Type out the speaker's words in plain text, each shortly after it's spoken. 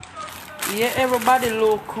Yeah, everybody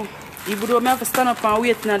look. Even though I have to stand up and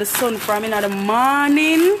wait in the sun from in the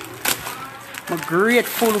morning, I'm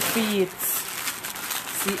grateful for it.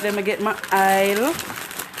 See, let me get my oil.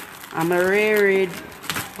 I'm ready.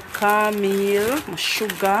 Caramel, my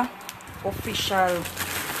sugar, official.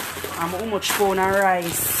 I'm how much pound of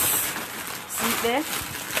rice. See it there?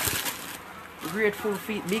 Grateful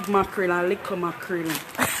for it. Big mackerel and little mackerel.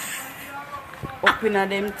 Up in a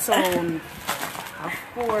them town. Of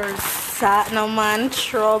course. Sat no man,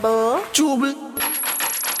 trouble.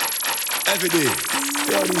 Every day.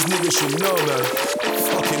 All these niggas should know, man.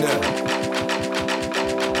 Fucking hell.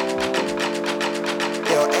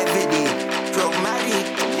 Yo, every day. Chromatic,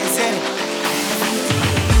 yes,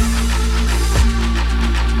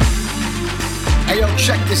 Hey yo,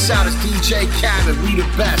 check this out, it's DJ Khaled, we the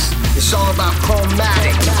best. It's all about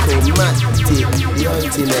Chromatic. Chromatic, the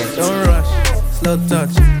ultimate. Don't rush, slow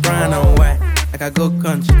touch, brown and white. Like I go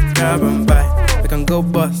country, grab and buy. We can go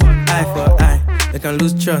bust, eye for eye. We can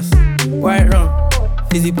lose trust. White rum,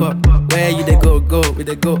 fizzy pop. Where you they go, we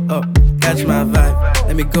they go up. Catch my vibe,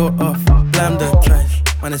 let me go off. Blam the trash,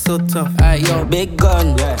 man it's so tough. Alright yo, big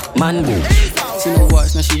gun, man bitch. She no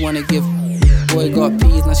watch, now she wanna give. Boy got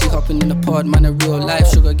peas, now she hopping in the pod. Man a real life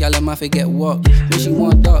sugar gal, I might forget what. When she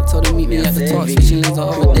want dark, told her meet me at the top. Switching lanes the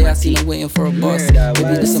other day, I seen her waiting for a bus.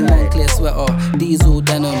 Maybe this a Moncler sweater, diesel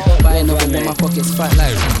denim. Buy another one, my pockets fat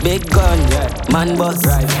like. Big gun, man boss.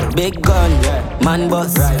 Big gun, man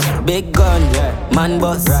boss. Big gun, man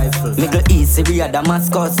boss. Middle East, Syria,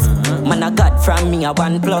 Damascus. Man a god from me a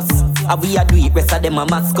 1+. How we a do it, rest of them a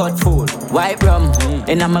mascot. White rum,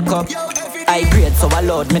 in a my cup. I grade so I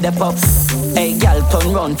load me the puffs. Hey gal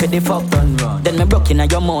turn round for the fuck. Then me broke in a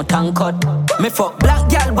your mouth and cut. Me fuck black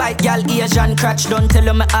gal, white gal, Asian crotch. Don't tell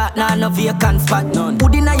you me heart nah no vacant spot.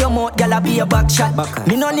 Put in a your mouth gal a be a back shot.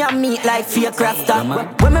 Me none ya meat like fake rasta.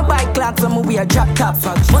 When me buy clocks when me wear drop top.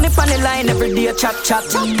 Money pon the line every day chop chop.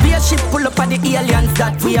 Be a ship pull up at the aliens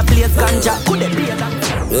that we a place ganja. Could it be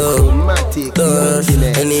a Yo,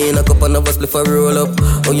 any in a cup and never split for roll up.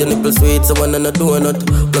 Oh, your nipple sweet, so one and a donut.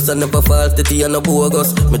 Plus I never fall, titty and a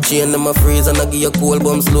bogus. Me chain them a freeze and I give you cold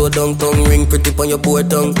bomb. Slow down, tongue ring pretty on your board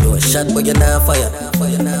tongue. You a shot but you not fire.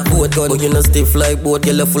 Boat gun, but you no stiff like boat.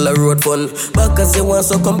 Yellow full of road fun. Back as you want,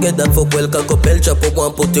 so come get that for well. Cock up, chop up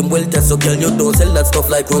one, put him well test. So girl, you don't sell that stuff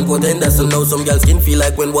like one potenda. So now some girls skin feel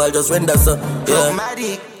like when wall just render. So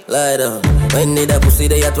yeah. Lie down. When need that pussy,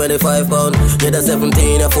 they at 25 pound. Yeah, the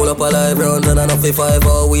 17, I full up a live round. And I know 5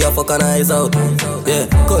 hour, we a fucking eyes out. Yeah,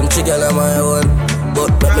 country girl on my own.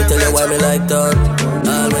 But let me tell you why me like that.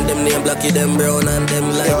 All when them name blacky, them brown and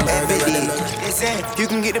them like you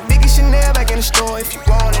can get the biggest Chanel back in the store if you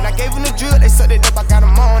want it. I gave them the drill, they sucked it up, I got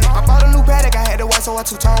them on it. I bought a new paddock, I had the white, so I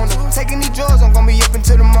two-toned it. Taking these drugs, I'm gonna be up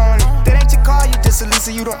until the morning. That ain't your car, you just a Lisa,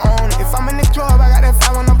 you don't own it. If I'm in the club, I got that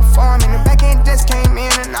 5 when I'm performing. The back end just came in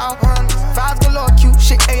and out. 5's galore, cute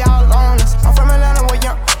shit, they all on us. I'm from Atlanta where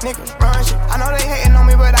young niggas run shit. I know they hating on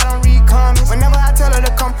me, but I don't read comments. Whenever I tell her to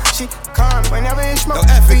come, she come. Whenever it's smoke,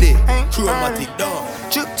 every day. Chromatic down.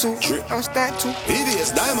 Drip too, don't stand too.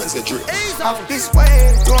 VVS Diamonds get drip. Off this way,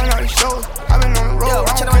 doing all these shows. I've been on the road. Yo,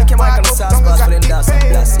 watch it when you came back on the sauce box for them dance and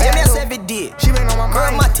blast. Yeah, me every day. She been on my mind.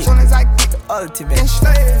 Chromatic. Soon as I get the ultimate.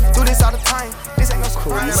 Do this all the time. This ain't no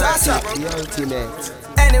surprise. The ultimate.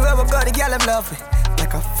 Anywhere we go, the girl them love me.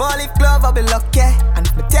 Like a 4-leaf glove, I be lucky. And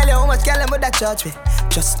me tell you how much girl them would that judge me.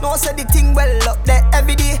 Just know say the thing well up there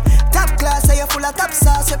every day. Top class, say you full of top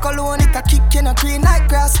sauce. Your cologne it a kick in a green like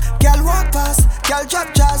grass. Girl walk past, girl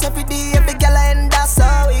drop jars every day. Every girl I end up so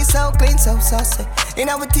we so clean, so saucy. In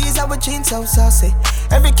our tees, our jeans so saucy.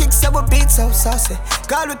 Every kick so we beat so saucy.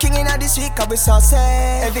 Girl we king in this week, I be saucy.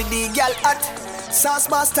 Every day girl hot, sauce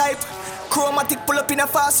boss type. Chromatic pull up in a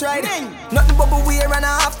fast ride. Nothing but we wear and a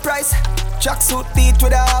half price. Tracksuit beat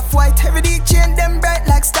with a half-white. Every day chain them bright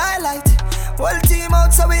like starlight. Whole team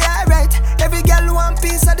out so we alright. Every girl one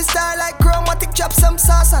piece of the starlight. Chromatic chop some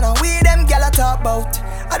sauce and we them gal a talk about.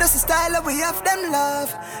 I just the style that we have them love.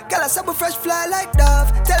 Gal a super fresh fly like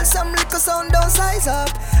dove. Tell some little sound don't size up.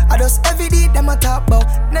 I just every day them a talk about.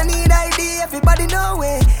 No need ID, everybody know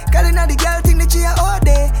way. Girl inna the girl thing the cheer all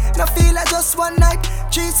day. No feel like just one night.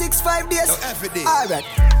 365 days. Alright,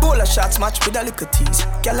 bowler shots match with a little tease.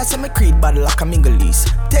 Girl I say me creed bottle like a mingle lease.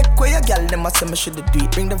 Take away your girl, them I say me should do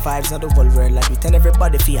it. Bring the vibes of the whole world like it and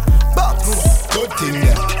everybody fear. Box. Good thing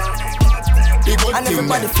there. The good and thing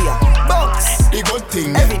everybody there. fear. Box. The good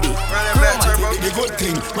thing every day. The good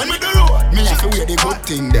thing. When we do road, me have to wear the good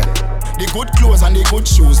thing there. The good clothes and the good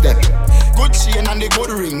shoes them. Good chain and the good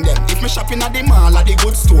ring them. If me shopping at the mall at the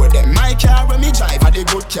good store them. My car when me drive at the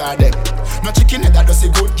good car them. No chicken head that does a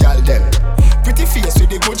good girl them. Pretty face with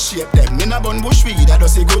the good shape them. Me na bun bush weed that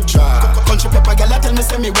does a good job. Country pepper girl tell me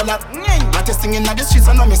say me well up. Latest thing inna the streets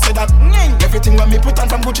I know me say that. Everything when me put on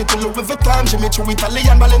from Gucci to Louis Vuitton, Jimmy Choo,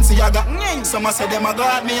 Italian, Balenciaga. Some a say them a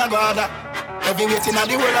god, me a god. Every waiting at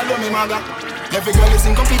the world I love me maga. Every girl is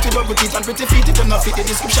incomplete with double teeth and pretty feet. It not fit the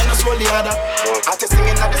description, no slowly harder. Artist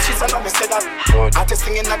singing at the streets, I know me say that. Artist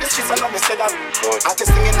singing at the streets, I know me say that.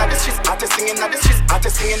 Artist singing at the streets, artist singing at the streets,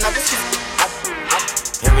 artist singing at the streets.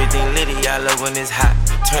 Everything litty, I love when it's hot.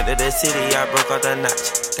 Turned to the city, I broke out the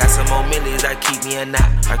notch. Got some more millies, I keep me a knot.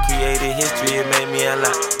 I created history, it made me a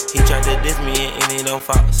lot. He tried to diss me and it don't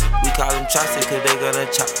false. We call him Chaucer cause they gonna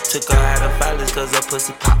chop. Took her out of filers cause her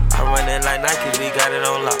pussy pop. I run it like Nike, we got it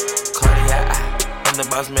on lock. Cardiac eye, I'm the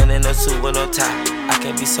boss man in a suit with no tie. I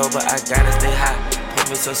can't be sober, I gotta stay high. Put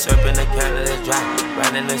me some syrup in the counter that's dry.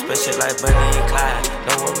 Riding the special like Bunny and Clyde.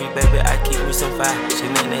 Don't worry baby, I keep me some fire. She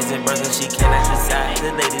names and burgers, she cannot decide.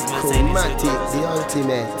 The ladies Chromatic, the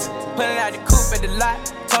ultimate. Pulling out the coupe at the lot.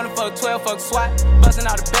 Tony for 12, fuck SWAT. Busting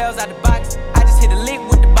all the bells out the box. I just hit a lick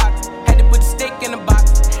with the box. Had to put the stick in the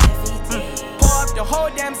box. Pour up the whole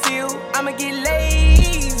damn seal. I'ma get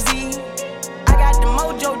lazy. I got the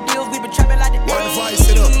mojo deals. We been trapping like the One vice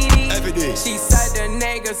it up every day. She said the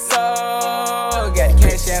nigga so got the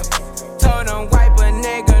cash out. Told him wipe a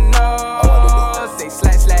nigga no. Say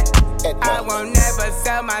slash slash. I won't never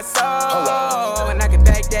sell my soul. And I can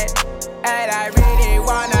back that. And I really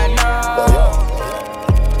wanna know.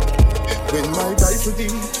 When my rifle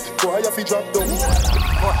deep, boy, I fi drop down.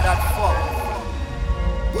 What that fuck?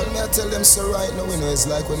 Well, me I tell them so right now, you know, it's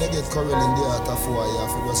like when you get quarrel in the heart of war, you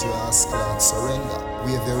have to just ask God, surrender.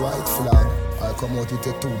 Wave the white flag, I'll come out with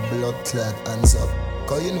the two blood-clad hands up.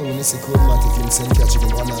 Cause you know when you see Chromatic, him send catch it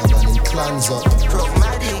in one hand and him clans up.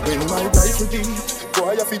 Chromatic. When my rifle deep,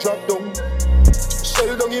 boy, I fi drop down.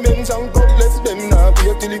 Shell down him ends and cutlass, them now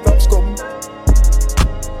wait till the cops come.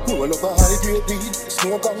 Roll up a high-grade weed,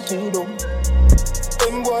 smoke and cool down.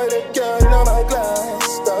 Them boy that girl in my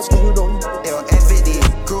class, that's cool down. Yo, every day,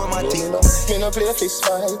 Chromatic. Me no play fist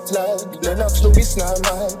fight like Lennox Lewis, not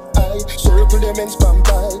my eye. Circle them and spam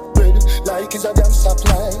tight, red like it's a damn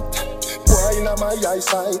stoplight. Boy in my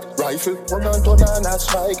eyesight, rifle, run and turn and a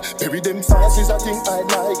strike. Bury them fast is a thing I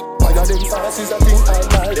like. Fire them fast is a thing I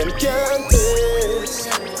like. Them can't taste,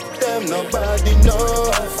 them nobody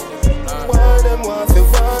knows. Why them want to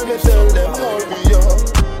wanna tell them hurry up.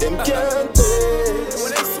 Them can't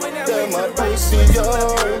taste, them a pussy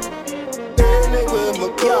up. Anyway, me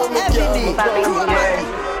go, me can't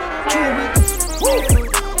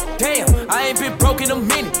Damn, I ain't been broke in a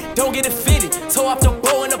minute. Don't get it fitted. Toe off the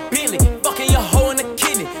bow in a Bentley. Fucking your hoe in the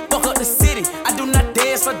kidney. Fuck up the city. I do not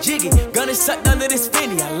dance for jiggy. Gun is sucked under this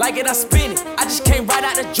Fendi. I like it, I spin it. I just came right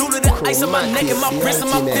out the jewelry. The ice on my neck and my wrist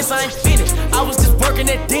and my fist. I ain't finished. I was just working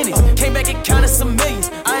at Denny's. Came back and counted some millions.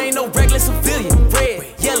 I ain't no regular civilian. Red,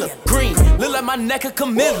 yellow, green. Look like my neck a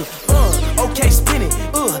chameleon. Okay, spin it.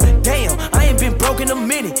 Damn, I ain't been broke in a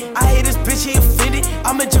minute. I hate this bitch, he offended.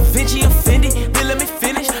 I'm a Da Vinci offended. Then let me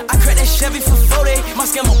finish. I cracked that Chevy for 40. My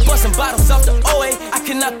scammer busting bottles off the OA. I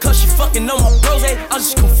cannot cuss you fucking on my bros. I'm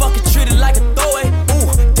just gon' fucking treat it like a throwaway.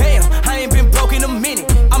 Ooh, damn, I ain't been broke in a minute.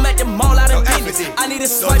 I'm at the mall out of Dennis. I need a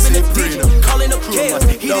swipe in the digit. Calling up Kales.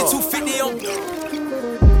 He did 250 on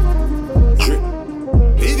drip.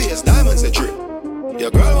 VVS diamonds a drip.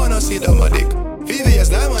 Your girl wanna see the my dick. VVS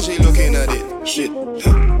diamonds, she looking at it. Shit.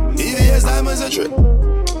 VVS diamonds a drip.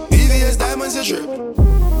 VVS diamonds a drip.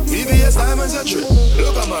 VVS diamonds a drip.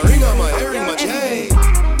 Look at my ring on my earring, my chain.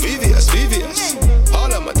 VVS.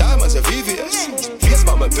 All of my diamonds are VVS. Face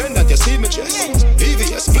by my pen that you see me chest.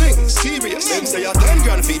 VVS bling, serious. Them say you're 10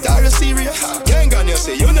 grand feet, are you serious? 10 grand you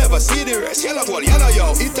say you never see the rest. Yellow ball, yellow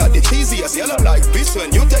yo, it at the cheesiest. Yellow like this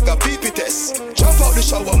when you take a pee-pee test. Jump out the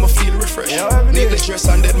shower, me feel refreshed. Need the dress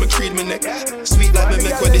and then me creed me neck. Sweet like me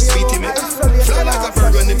make with the sweetie make. Fly like a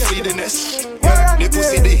bird when them flee the nest. Yeah, the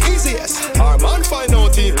pussy the easiest. Our man find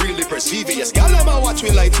out he really press VVS. Y'all never watch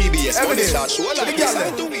me like TBS. When they start show like this,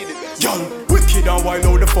 I do be the best. Young, wicked and wild,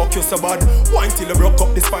 how the fuck you so bad? Wine till you broke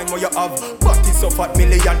up the spine where you have. Body so fat,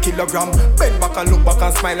 million kilogram. Bend back and look back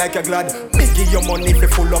and smile like you're glad. Biggie your money if you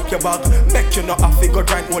full up your bag. Make you not have to go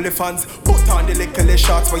grind only fans. Put on the little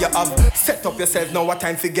shots where you have. Set up yourself now, what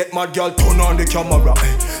time to get mad, girl. Turn on the camera,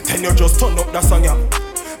 then you just turn up the song, yeah.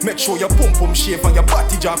 Make sure your pum pum shape and your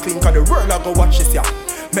body jaw clean, cause the world I go watch this, yeah.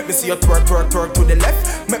 Make me see you twerk, twerk, twerk to the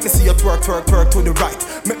left. Make me see you twerk, twerk, twerk to the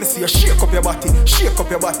right. Make me see you shake up your body, shake up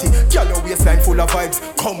your body. Girl, your waistline full of vibes.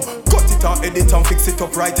 Come, cut it and edit and fix it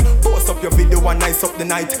up right. Post up your video and nice up the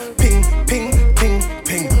night. Ping, ping, ping,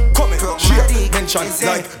 ping. Comment, share, mention,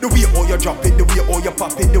 like the way how you drop it, the way how you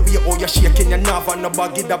pop it, the way how you shaking your nerve and the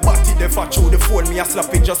baggy the body. They fat through the phone, me a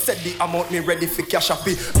slap it. Just said the amount me ready for cash up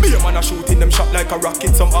it. Be a man a shooting them shot like a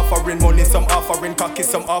rocket. Some offering money, some offering cocky,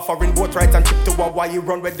 some offering both right and chip to a why you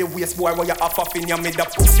run with the waist boy while you half off in your mid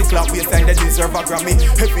up. Pussy clap waistline they deserve a Grammy.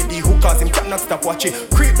 Heavy D who cause him cannot stop watching.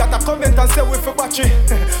 Creep that a comment and say we for watch it.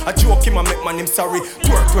 I joke him and make man him sorry.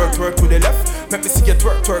 Twerk, twerk, twerk to the left. Make me see you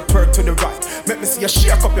twerk, twerk, twerk to the right. Make me see you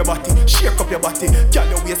shake up your body, shake up your body. Girl,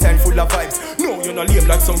 your waistline full of vibes. No, you're not lame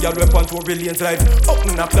like some girl weapon to brilliant life. Up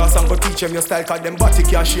in a class and go teach them your style. Cause them body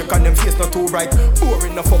can't shake and them face not too right.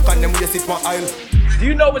 Boring the fuck and them waist it one aisle. Do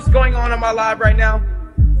you know what's going on in my live right now?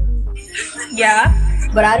 Yeah,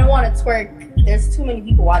 but I don't want to twerk. There's too many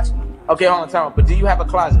people watching me. Okay, hold on, time. But do you have a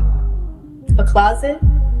closet? A closet?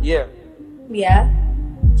 Yeah. Yeah.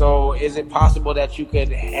 So is it possible that you could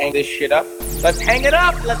hang this shit up? Let's hang it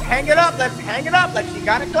up. Let's hang it up. Let's hang it up. Like she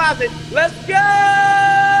got a closet. Let's go!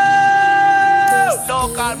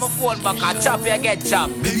 Don't call my phone back. I chop you, get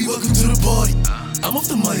chopped. Baby, welcome to the party. I'm off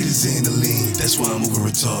the mighty Xandaline. That's why I'm moving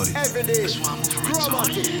retarded. Every day. That's why I'm moving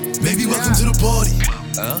retarded. Baby, welcome to the party.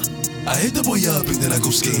 I hit the boy up and then I go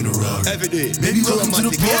skating around. Every day. Baby, welcome to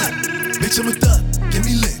the party. Bitch, I'm a thot. Get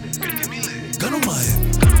me lit. Gun on my head.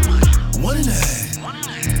 1.5.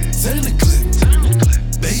 10 in the clip.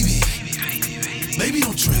 Baby,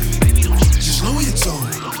 don't trip. Just lower your tone.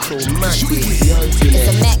 It's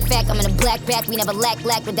a Mac fact, I'm in a black back, we never lack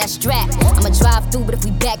with that strap. I'ma drive through, but if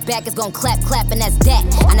we back, it's gon' clap, and that's that.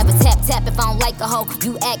 I never tap if I don't like a hoe.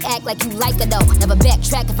 You act like you like her though. Never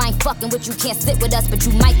backtrack if I ain't fucking with you, can't sit with us, but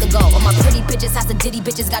you might go. All my pretty bitches, house of ditty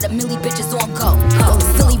bitches, got a milli bitches on go.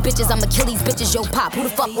 Silly bitches, I'm Achilles bitches, yo pop, who the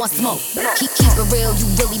fuck want smoke? Keep it real, you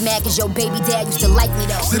really mad cause your baby dad used to like me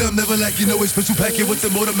though. Sit up, never like you know it's special packet with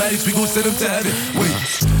them automatics, we gon' send them to heaven. Wait.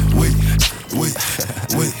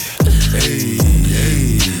 Hey.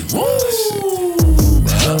 Woo!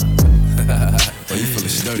 Oh, you feeling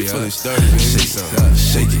sturdy, huh?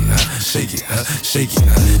 Shake it.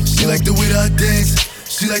 She like the way that I dance.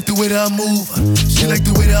 She like the way that I move. She like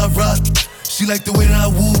the way that I rock. She like the way that I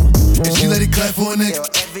woo. And she let it clap for a nigga.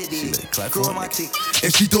 Chromatic.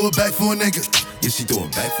 And she throw it back for a nigga. Yeah, she throw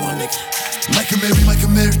it back for a nigga. Mike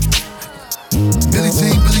and Mary.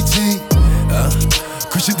 Billie Jean.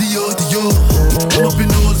 Christian Dior. I'm up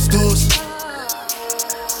in all the stores.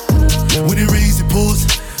 When it rains, it pours.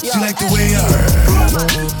 She like the way I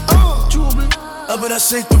up and I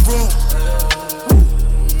shake the room.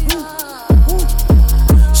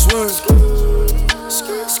 Swerve.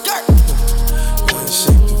 Skirt. Go ahead and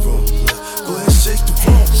shake the room.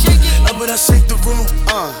 Up and I shake the room.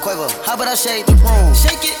 Quavo, how about I shake the room?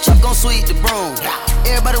 Shake it, Chuck gon' sweep the broom.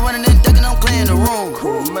 Everybody running and ducking, I'm clearing the room.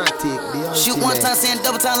 Chromatic, shoot one time, saying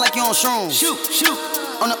double time like you on shrooms. Shoot.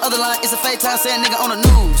 On the other line, it's a fake time, saying nigga on the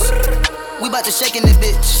news. We bout to shake in this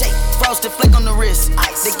bitch. Shake. Frosted flake on the wrist.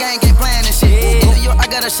 Ice. The gang ain't playing this shit. In New York, I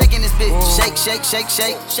got her shaking this bitch. Shake. Shake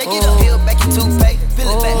it up. Peel back your toothpaste. Peel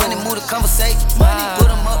it back. Money move to conversate. Money put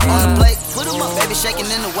them up on the plate. Put them up. Baby shaking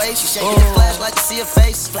in the waist. She shaking the flash like to see her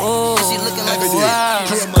face. And she looking like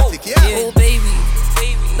Oh, baby.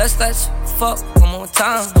 Let's fuck one more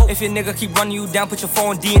time. If your nigga keep running you down, put your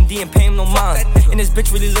phone D&D and pay him no mind. And this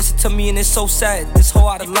bitch really listen to me and it's so sad. This whole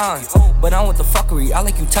out of line. But I don't want the fuckery. I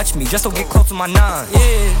like you touch me. Just don't get close to my nine.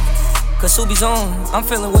 Yeah. Cause Subi's on. I'm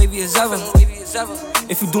feeling wavy as ever.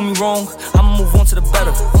 If you do me wrong, I'ma move on to the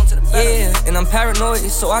better. Yeah, and I'm paranoid,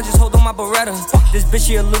 so I just hold on my Beretta. This bitch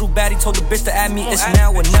here a little baddie, told the bitch to add me, it's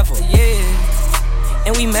now or never. Yeah,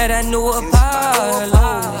 and we met at New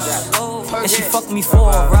Apollo, and she fucked me for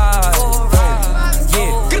a ride.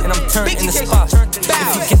 Yeah, and I'm turned in the spot.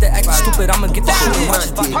 If you get the acting stupid, I'ma get the shit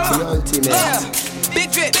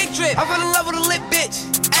Big drip, I fell in love with a lit bitch.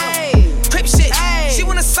 Ayy, crip shit, she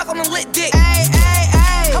wanna suck on a lit dick.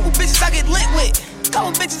 Couple bitches I get lit with.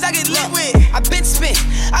 I been spit.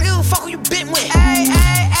 I give a fuck who you been with.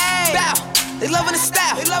 Bow. They loving the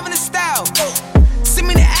style. Send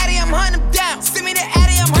me the Addy, I'm hunting them down.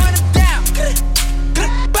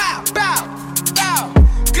 Bow.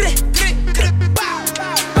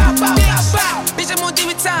 Bitch, I'm on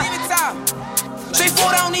demon time.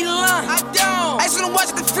 Straightforward, I don't need a line. I don't. I just wanna watch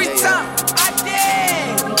it the free time. I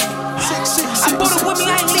did. I brought it with me, I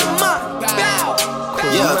ain't leaving mine. Bow.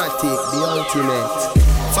 Chromatic, the ultimate.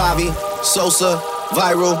 Favi, Sosa,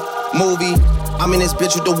 viral, movie. I'm in this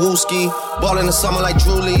bitch with the wooski. Ball in the summer like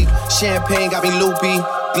Drew League. Champagne got me loopy.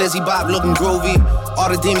 Glizzy Bob looking groovy. All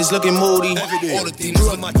the demons looking moody. All the demons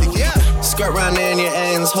Chromatic, yeah. Skirt round there in your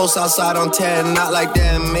ends. Host outside on 10. Not like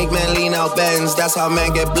them. Make man lean out bends. That's how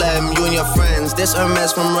man get blem. You and your friends. This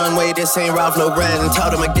Hermes from Runway. This ain't Ralph Lauren. Tell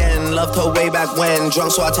them again. Loved her way back when.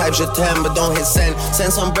 Drunk so I type shit 10. But don't hit send.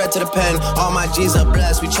 Send some bread to the pen. All my G's are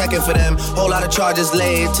blessed. We checking for them. Whole lot of charges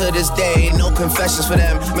laid to this day. No confessions for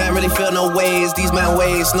them. Man really feel no ways. These man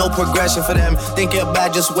ways. No progression for them. Think you're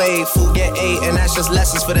bad, just wait. Food get 8. And that's just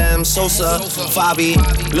lessons for them. Sosa, Fabi.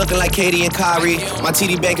 Looking like Katie and Kyrie. My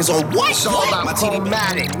TD bank is on what? My TD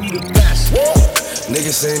Chromatic, we the best.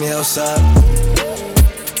 Niggas saying they outside.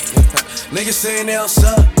 Niggas saying they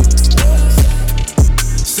outside.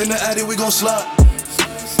 Send the addy, we gon' slide.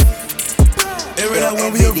 Air it out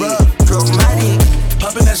when we arrive.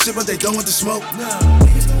 Poppin' that shit, but they done with the smoke.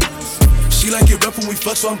 She like it rough when we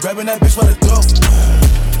fuck, so I'm grabbing that bitch by the throat.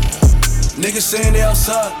 Niggas saying they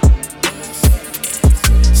outside.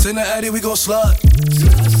 Send the addy, we gon' slide.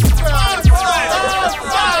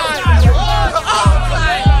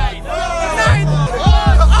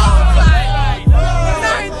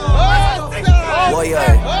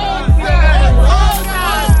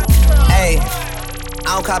 Hey, I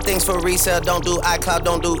don't cop things for resale. Don't do iCloud,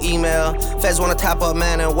 don't do email. Feds wanna tap up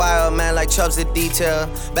man and wire up man like Chubbs did detail.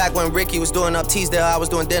 Back when Ricky was doing up Teasdale, I was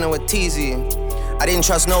doing dinner with Teasy. I didn't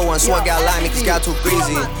trust no one, swore got limey, cause got too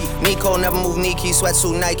greasy. Nico never move Nike,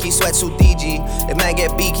 sweatsuit Nike, sweatsuit DG. If man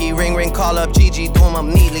get beaky, ring ring, call up GG, do him up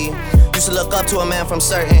neatly. Used to look up to a man from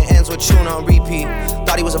certain ends with tune on repeat.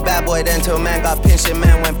 Thought he was a bad boy then till man got pinched and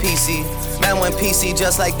man went PC. Man went PC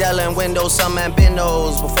just like Dell and Windows, some man been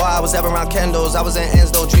those. Before I was ever around Kendos, I was in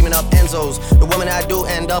Enzo, dreaming up Enzos. The woman I do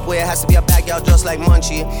end up with has to be a backyard just like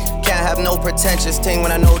Munchie. Can't have no pretentious thing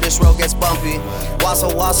when I know this road gets bumpy.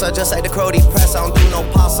 Wassa, just like the Crody press, I don't do no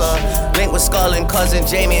pasta. Link with Skull and cousin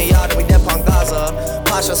Jamie and y'all, then we dep on Gaza.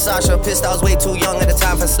 Pasha, Sasha, pissed I was way too young at the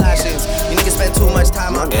time for slashes. You niggas spend too much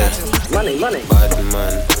time on catches. Money. Bad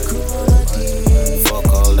man.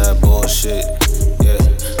 Fuck all that bullshit. Yeah.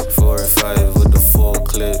 4 or 5 with the full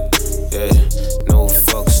clip. Yeah. No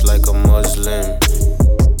fucks like a Muslim.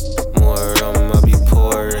 More rum I be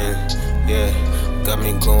pouring. Yeah. Got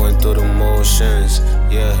me going through the motions.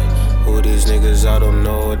 Yeah. Who these niggas? I don't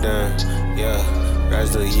know them. Yeah.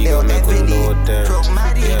 Rise the ego, make them know them.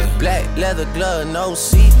 Yeah. Black leather glove, no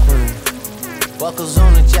sequin. Buckles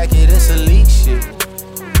on the jacket, it's elite shit.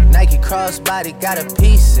 Nike crossbody, got a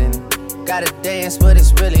piece in. Gotta dance, but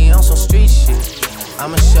it's really on some street shit.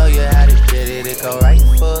 I'ma show you how to get it. It go right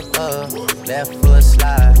foot up, left foot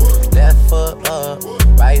slide. Left foot up,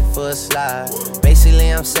 right foot slide.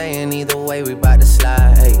 Basically, I'm saying either way, we bout to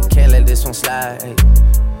slide. Hey, can't let this one slide. Hey.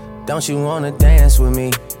 Don't you wanna dance with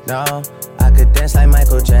me? No, I could dance like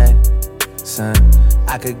Michael Jackson.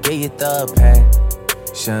 I could get you the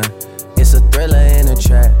passion. It's a thriller in a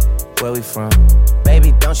trap. Where we from?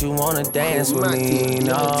 Baby, don't you wanna dance with me?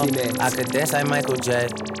 No, I could dance like Michael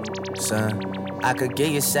Jackson. I could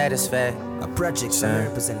get you satisfaction. A project son.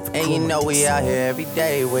 Represent for and you know we out here every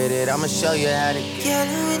day with it. I'ma show you how to get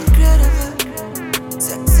you incredible.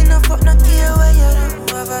 Sex enough, but not care where you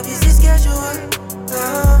do. Have a busy schedule.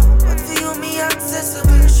 But for you, me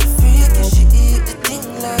accessible. She freak and she eat the thing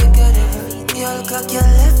like a girl, cock your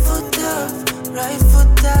left foot up, right foot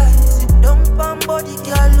tight. Sit down on body,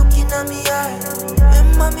 girl looking at me eye.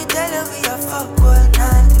 Remember me tell her we a fuck all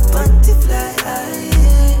night. The panty fly high.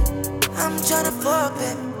 I'm tryna fuck,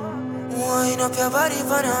 baby. Wind up your body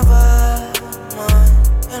for the bar, man.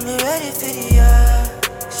 Tell me ready for the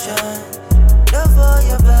action. Love all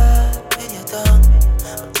your back with your tongue. I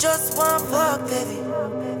just want fuck, baby.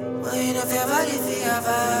 Wind up your body for your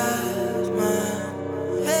vibe,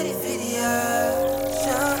 man. Ready for the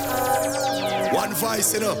action. One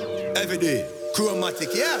voice, you know, every day.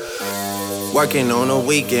 Chromatic, yeah. Working on a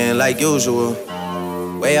weekend like usual.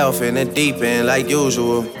 Way off in the deep end like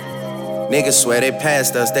usual. Niggas swear they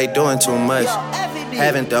passed us, they doing too much.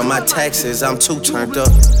 Haven't done my taxes, I'm too turned up.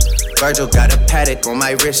 Virgil got a paddock on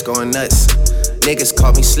my wrist going nuts. Niggas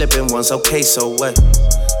caught me slipping once, okay, so what?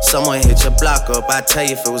 Someone hit your block up, I tell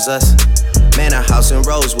you if it was us. Man, a house in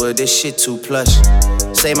Rosewood, this shit too plush.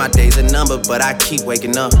 Say my day's a number, but I keep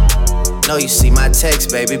waking up. Know you see my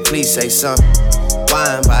text, baby, please say something.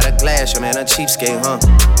 Wine by the glass, your man a cheapskate, huh?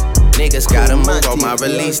 Niggas gotta move on my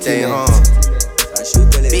release day, huh?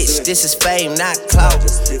 Bitch, this is fame, not clout.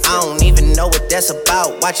 I don't even know what that's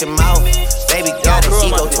about. Watch your mouth. Baby got an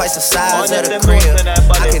ego twice the size of the crib.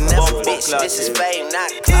 I can never, bitch, this is fame,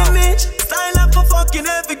 not clout. Image, style up for fucking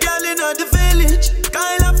every girl in the village.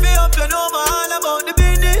 Kyle up for up, you know my all about the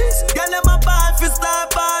business. Girl, them a bad for star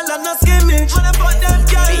ball and no skimmage. When I put them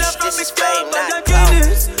girl up from the club and the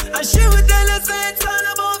Guinness.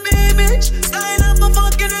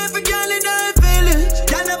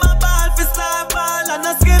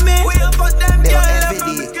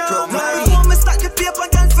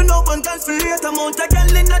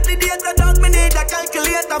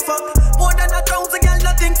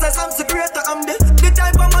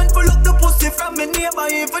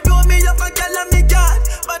 do me up a girl and me God.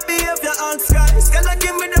 Bad behavior and Christ. Can I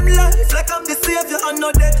give me them life like I'm the savior and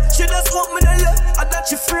not dead? She just want me to love. I thought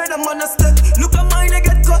she afraid I'm on a step. Look at mine, I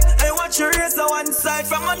get cut. I watch her raise on one side.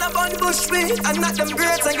 From on a bun bush feet. And not them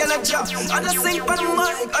grades, I get a job. And I sing for the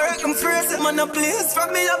mic. I reckon phrase it, man, a place.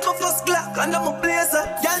 From me up my first Glock. And I'm a blazer.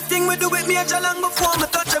 Y'all think we do it major long before me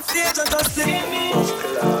touch a stage and just sing.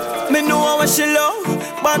 Me know how she love.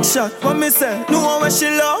 Back shot, what me say? Know how she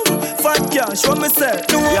love. Fat cash, what me say?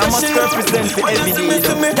 Know how she love. Represent for every day.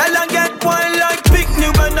 Y'all a get wine like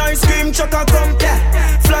picnic when ice cream truck a come,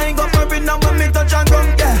 yeah. Flying up every number when me touch and gun,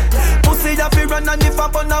 yeah. Pussy ya fi run and if I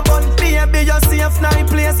bun a bun. Baby you safe night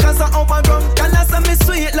place cause I overrun. Y'all a say me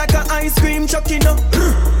sweet like a ice cream truck, you know.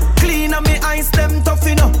 Clean and me ice them tough,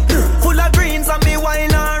 you know. Full of greens and me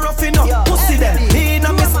wine and rough, you know. Pussy them, in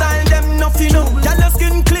and me style them nuff, you know. Y'all a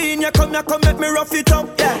skin clean, you come make me rough it up,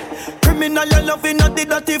 yeah. Criminal you loving not the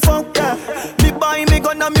dirty funk, yeah. Me buy me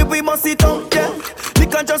gun and me we must it up, yeah. Me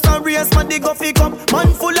can just a race man, the go fi come.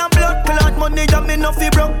 Man full of blood, clot money, yeah, me no fi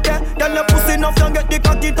broke, yeah. Y'all a pussy enough, you get the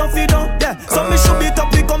cocky tough, you know, yeah. So me should be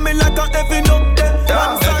top, me come me like a heavy note,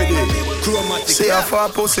 yeah. Every day, Chromatic. See a far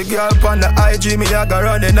pussy girl on the IG, me a go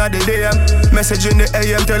running at the DM. Message in the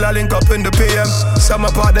AM, tell her link up in the PM. Some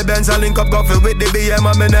apart the Benz, I link up coffee with the BM.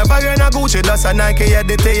 And me never hear a Gucci, that's a Nike at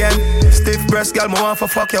the TN. Stiff breast girl, me want for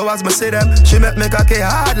fuck you as me see them. She make me cocky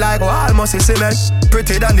hard like wall musty cement.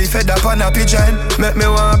 Pretty than the fed up on a pigeon. Make me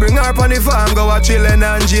want bring her on the farm, go a chillin'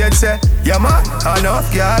 and Jade say, yeah man, enough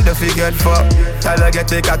girl, the fi get fucked. Tell her get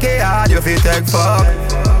the cocky hard, you fi take fuck.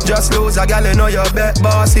 Just lose a girl, you know your bet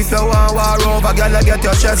boss. If you want war over, girl, you get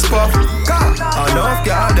your chest puffed. Enough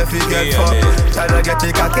girl, the fi get fucked. Tell her get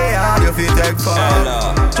the cocky hard, you fi take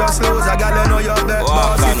fuck. Just lose a girl, you know your bet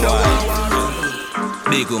boss. If you want war.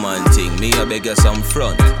 Big woman thing, me a beg you some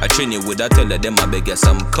front. I train you with a tell them I beg you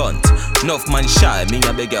some cunt. Enough man shy, me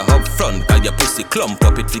a beg you up front. Cause your pussy clump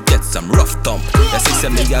up if you get some rough thump. The sister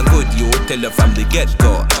me a good, you tell her from the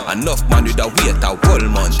get-go. Enough man with a wait a whole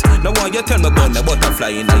month. Now why you tell me about the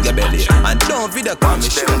butterfly in your belly? And don't video call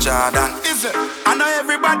me shit. Jordan. Is it? I know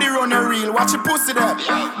everybody run a reel, watch your pussy there.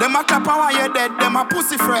 Them a clap and while you're dead, them a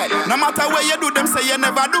pussy fred. No matter where you do, them say you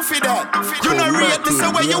never do for that. You know rate this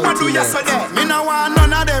the way you want do yesterday. Me no want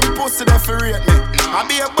none of them pussy there for rate me. I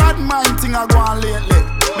be a bad mind thing I go on lately.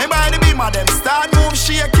 Me by the beam of them start move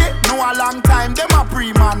shaky. No a long time, them a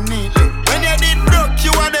pre-man neatly. When you did broke,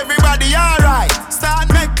 you and everybody alright.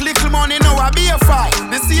 Start make little money, now I be a fight.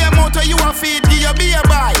 The same motor you a feed, give you be a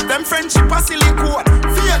buy. Them friendship a silicone,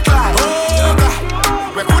 fake life. Oh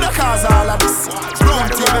God, we coulda cause all of this. Round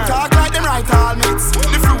table talk like them right all mates.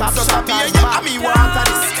 The fruits just appear, yeah, and me want a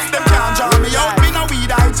this. Them can't draw me out, me no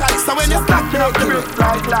weed I try. So when you stack me up the bricks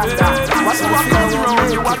like that, what you want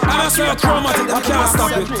around you? And I say a Chromatic, I can't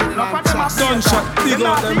stop it. Gunshot, big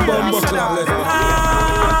out them bumbo clap.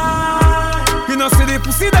 You know see the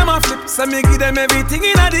pussy them a flip, so me give them everything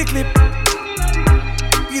in a the clip.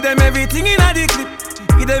 Give them everything in a the clip.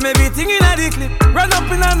 Give them everything in a the clip. Run up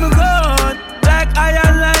in on the gun, like I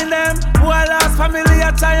align them. Who I lost family,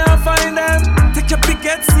 I try and find them. Take your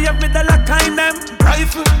picket, see if me the lock kind them.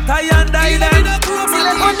 Rifle, tie and die them. See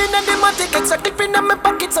like money in the matic, it's a different in my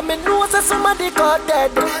pocket, so me know say somebody got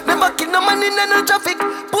dead. Never kill no man in no traffic.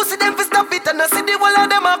 Pussy them fi stop it, and I see the whole of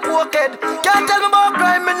them a crooked. Can't tell me about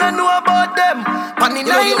crime, and I know about them. Panny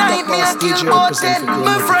 9-9, me a kill about 10.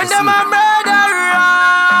 My friend them a murderer.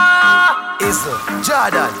 Is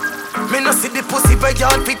Jordan, me no see the pussy where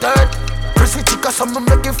y'all fit hurt. Prissy chica, so me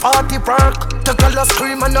make it 40 work. The girl a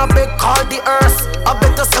scream and a beg call the earth. I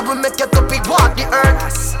better say we make it to big walk the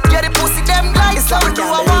earth. Get the pussy them like so do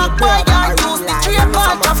a walk by yard. Use the tree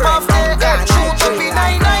part of the earth. Shoot up in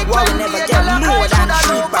 9-9, well never get more than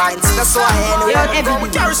 3 pints. That's why I know everyone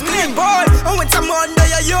carries clean boy. And when I'm under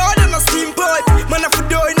your yard and a steam pipe, man I for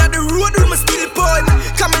door in the road with my steel pipe.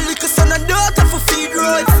 Come and lick a son and daughter for feed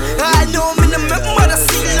roads. I know me no make mother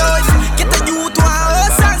see life. Get a youth to a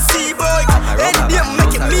house and see boy. And them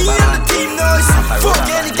making me and the team noise. Fuck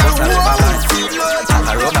any girl who wants to feel noise.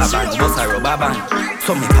 Papa rubber band, boss a rubber band.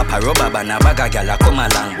 So me papa rubber band, a bag a gal a come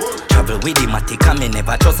along. Travel with the matic and me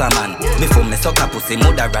never trust a man. Me for me suck a pussy,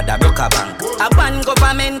 mother rather broke a bank. A ban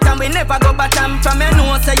government and we never go bottom. From you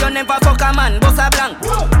know say you never fuck a man, boss a blank.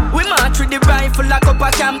 We march with the rifle like up a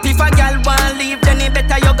camp. If a gal want leave then it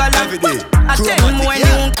better you go long. I tell him when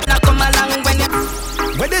you come along when it.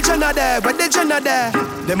 Where the Jenna there, where the Jenna there?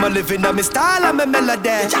 Them a living on me style and me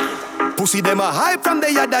melody. Pussy them a hype from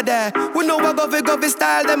the yada there. We know a govy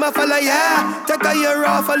style, them a follow, yeah. Take a year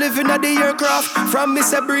off, a living at the aircraft. From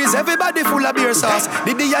Mr. Breeze, everybody full of beer sauce.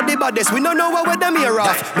 The baddest, we don't know what them here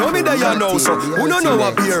off. No me there you know, so we don't know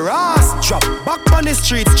what beer ass. Drop back on the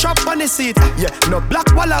streets, chop on the seat. Yeah, no black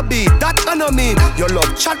wallaby, that I know mean. Your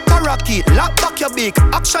love chat parakeet, lock back your beak.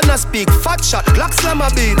 Action and speak, fat shot, Glock slam a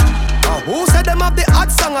beat. Who said them have the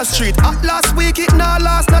hot song a street? At last week, it now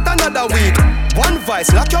last, not another week. One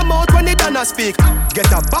voice, lock your mouth when they done a speak.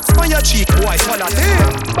 Get a box on your cheek, boy, swallow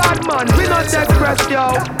it. Bad man, we not take press,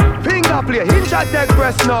 yo. Finger play, hinge at take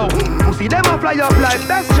press now. Pussy them a fly up like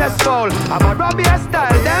best chest fall. I'm a Robbie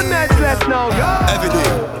style, them headless now, yo. Every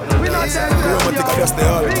day. We not take press,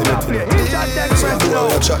 yo. Finger play, hinge at take press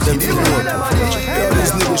now. Watch out them for you. Yo,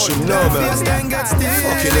 these niggas should know, man.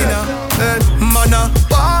 Fucking hell. Mana,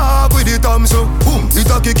 pop with the thumb so. Boom, it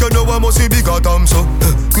a kick you know I must be bigger thumb so.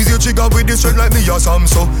 Squeeze your trigger with the strength like me a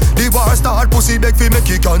Samso. The war start, pussy beg fi make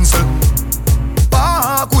it cancel.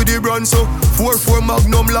 Back with the brand so 4-4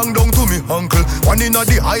 magnum long down to me uncle. One inna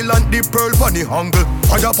the island, the pearl pon the angle.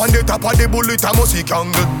 Fire pon the top of the bullet, I must see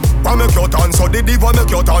angle. I make your dance so, the diva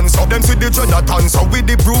make your dance so. Them see the Jonathan so, with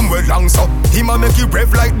the broom well long so. Him a make it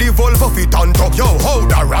rev like the Volvo fit on top. Yo, hold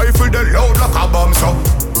the rifle, the load like a bomb so.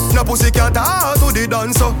 No pussy can't out to the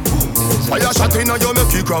dance so. Fire shot inna you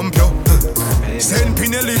make it cramp yo. Send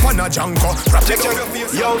Pinelli pan a janko.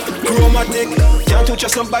 Yo, Chromatic. Can't touch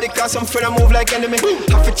somebody cause some friend I move like enemy.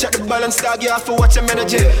 Have to check the balance dog, you have to watch some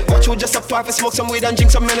energy. Watch you just apart for smoke some weed and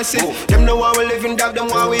drink some medicine. Them know how we living dog, them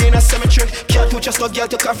why we in a cemetery. Can't touch us no girl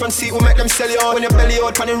to car front seat, we make them sell you out. When your belly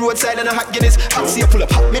out on the roadside and a hot Guinness. Hot see you pull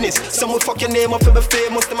up hot minutes. Some will fuck your name up to be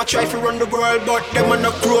famous. Them a try to run the world but them are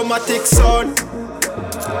no Chromatic son.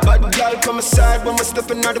 Bad girl come aside when we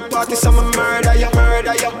stepping out the party, some a murder ya,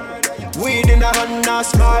 murder ya. Weed in the hand now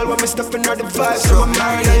smile when we stepping out the vibe, so a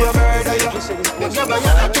murder ya, murder ya. You're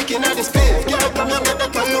not taking out the space, girl come here, make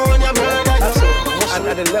that alone, ya murder ya. And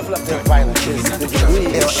at the level of their violence,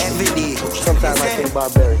 every day. Sometimes I think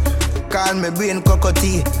barbaric. Call me brain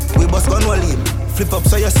cockatoo. We bust gun wall in. Flip up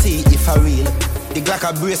so you see if I real. The Glock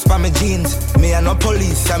a brace for my jeans. Me and no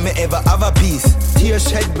police, and me ever have a piece. Tear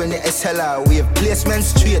shed when the SLR wave. Placement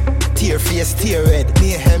straight, tear face, tear red.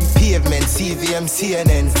 Mayhem pavement, CVM,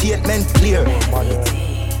 CNN. Statement clear.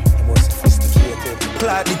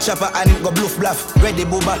 Clark the chopper and it go bluff bluff. Ready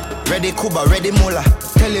booba, ready kuba, ready mola.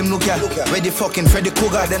 Tell him look ya, ready fucking Freddy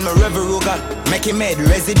Cougar. Then my rever Ruger, make him head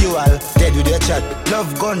residual. Dead with your chat,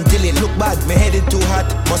 love gun till it look bad. Me headed too hot,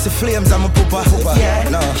 must the flames I'm a pooper. Yeah,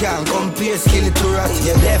 no, can't compare, skill it to rat.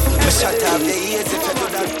 You're deaf, me shut off the ears if you do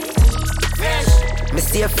that. Me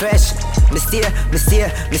stay fresh, me stay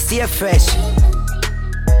fresh.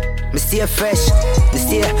 Me stay fresh, me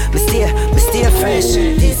stay fresh.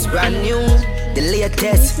 This brand new, the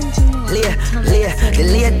latest, the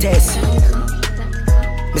latest.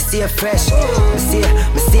 Me stay fresh,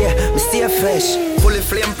 me stay fresh. Fully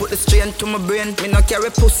flame, put the strain to my brain. Me no carry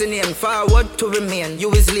pussy name, forward to remain.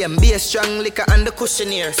 You is lame, be a strong liquor and the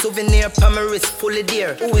cushionier. Souvenir, pa my wrist, fully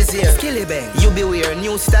dear. Who is here? Skilly bang, you beware.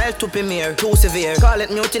 New style to premiere, too severe. Call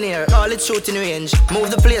it mutineer, all it shooting range. Move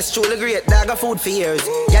the place, truly great, dog of food for years.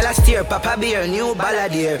 Yalla steer, papa beer, new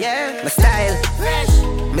balladeer. Yeah, my style, fresh.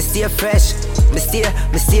 Me stay fresh, me stay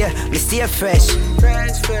fresh. Me stay fresh,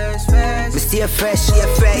 me stay fresh.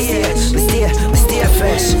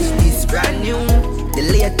 It's brand new, the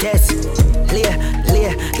latest, the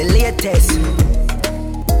latest.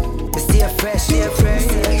 Me stay fresh,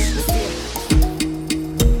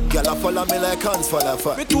 Girl, I follow me like hands full of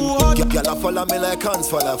fat. Girl, I follow me like hands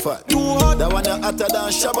full of fat. That one hotter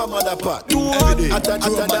than Shabba mother pot. Every day, hotter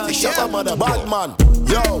than Shabba mother pot. Bad man,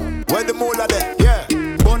 yo, where the moolah there? Yeah.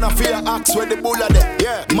 Bonafide axe where the bulla there.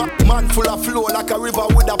 Yeah. Man full of flow like a river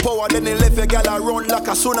with a power. Then he left a girl a run like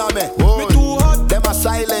a tsunami. Me too hot. Them a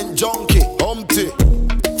silent junkie, humpty.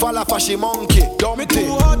 Falla fashy monkey, dumpty.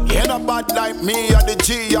 Ain't a bad like me, or the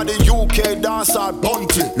G, or the UK dancer,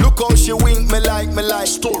 bunty. Look how she wink me like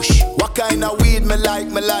Stush. What kind of weed me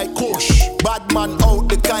like Kush. Bad man out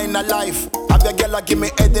the kind of life. Have your girl a give me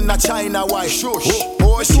head in a China white. Shush.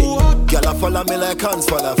 Oh shit. Girl a follow me like hands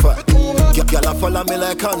full of fat. Girl a follow me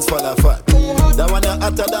like hands full of fat. That one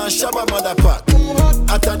hotter than Shabba mother pot.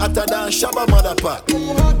 Hotter than Shabba mother pot.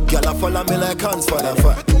 Girl a follow me like hands full of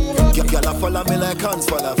fat. Girl a follow me like hands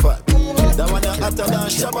full of fat. That one hotter than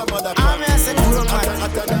Shabba mother pot.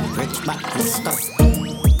 Rich back and stuff.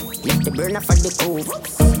 Let the burner for the cove.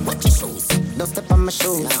 Watch your shoes. Don't step on my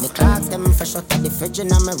shoes. The clocks them fresh out of the fridge in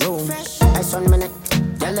my room. Ice on my neck,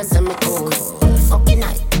 girl and send me cold. Fucking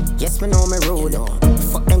night, yes me know me rude.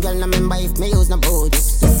 Fuck them girl, I remember if me use no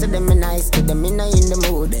boots. Yes, them me nice, to them in the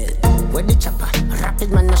mood. Where the chopper,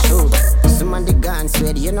 rapid man no shoot. Some on the gun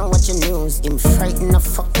sweat, you know what you news. Him frightened the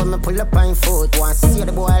fuck when me pull up on foot. Want see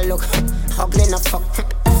the boy look, ugly no fuck.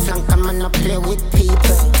 Flank a man no play with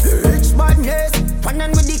people. Rich badness, one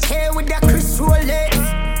with the K with the Chris Rolex.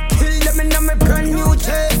 Kill them in my brand new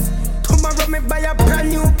chest. Tomorrow me buy a brand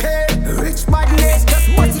new pair. Rich badness, just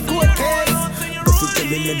body coat case. But you tell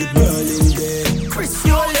me let the girl in there. Chris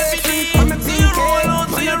Rolex, I'm a pink head.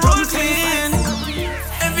 Man a rum twin.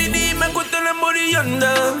 Every day me go tell them body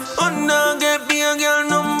under. Get me a girl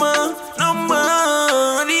number.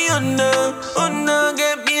 The under,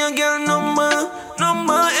 get me a girl number.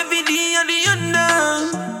 Every day at the under.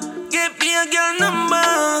 Get me a girl number.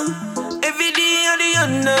 Every day at the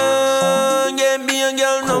under. Get me a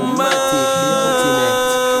girl number.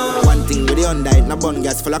 One thing with the under, it no bun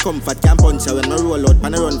gas full of comfort. Can't punch her when I roll out,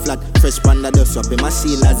 man I run flat. Fresh panda dust up in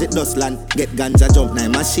machine as it dust land. Get ganja jump now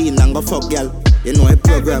machine and go fuck girl. You know a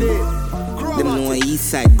program. Them know east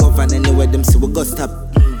side govern anywhere them see we go stop.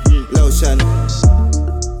 Lotion.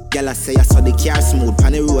 Girl I say I saw the car smooth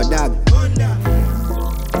pan the road dog.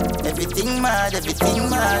 Everything mad, everything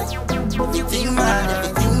mad. Everything mad,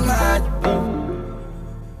 everything mad.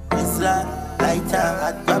 It's like lighter,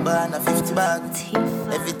 hot grabber and a 50 bag.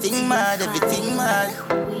 Everything mad, everything mad.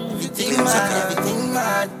 Everything mad, everything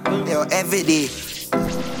mad. Yo, every day.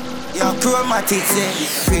 Yo, Chromatic say,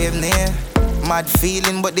 crave near. Mad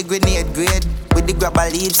feeling but the grenade grade. With the grabber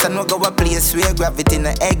leaves and no go a place where gravity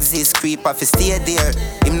no exist. Creep off stay there.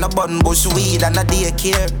 Him no bun bush weed and a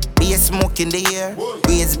daycare. Be a smoke in the air.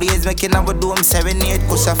 Blaze making our dome serenade.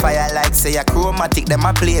 Push a fire like say a Chromatic them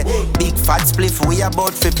a play. Big fat spliff we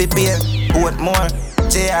about to prepare. Boat more.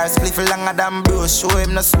 JR spliff longer than bro. Show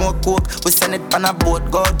him no smoke coke. We send it on a boat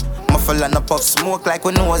god. Muffle and a puff smoke like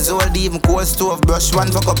we nose old. Even cold stove brush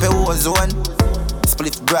one fuck up a ozone.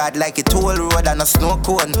 Split broad like a toll road and a snow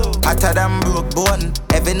cone. Hotter than broke bone.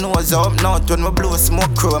 Every nose up north when we blow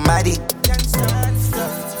smoke. Chromatic.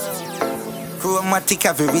 Chromatic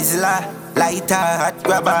every Rizla. Lighter, hot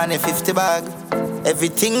grabber and a 50 bag.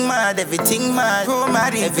 Everything mad, everything mad.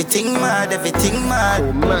 Chromatic, everything mad, everything mad.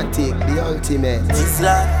 Chromatic, the ultimate.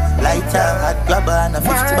 Rizla, lighter, hot grabber and a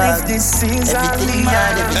 50 bag. Everything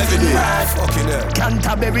mad, everything mad.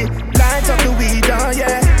 Canterbury, light up the weed, oh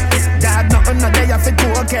yeah. Dog, nothing no day off a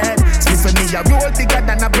token. Spliff for me a roll bigger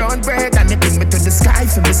than a brown bread. And it bring me to the sky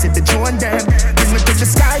for me see the drone them. Bring me to the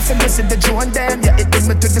sky for me see the drone them. Yeah, it bring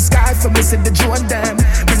me to the sky for me see the drone them.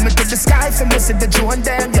 Bring me to the sky for me see the drone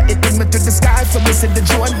them. Yeah, it bring me to the sky for me see the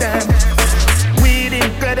drone them. Weed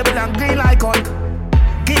incredible and green like Hulk.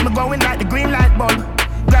 Keep me going like the green light bulb.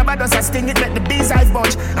 Grab a dust, I sting it, make the bees eyes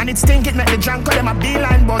bunch. And it stink it, make the drunk call them a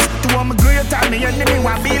beeline buzz. To all my great time, me enemy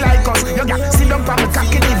want be like us. You got sit down from my cock,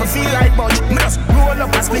 it even feel like bunch. Me just roll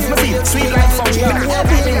up and split my feet, sweet like fudge.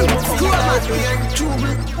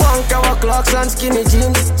 One cover clocks and skinny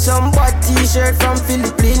jeans. Some bad t-shirt from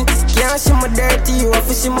Philippines. Can't see my dirty, you have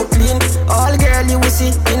to see my clean. All girl you will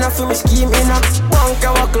see, enough for me scheme, enough. One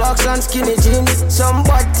cover clocks and skinny jeans. Some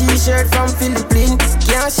bad t-shirt from Philippines.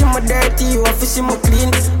 Can't see my dirty, you have to see my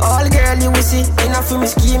clean. All girl you will see, enough for me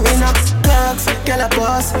scheme, enough. Clocks, girl a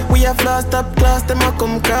boss. We have lost up class, them a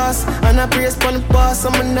come cross. And I praise pon the boss,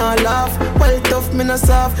 I'm not laugh. Well tough, me not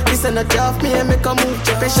soft. This and a job, me and make a move,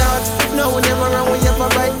 check a shot. No, we never run, we ever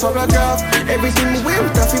write paragraph. Everything we wear,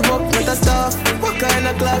 tough, we walk, not a stuff. What kind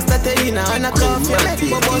of clocks that they in and a cuff? You make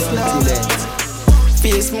my boss laugh.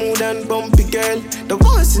 Face smooth and bumpy girl. The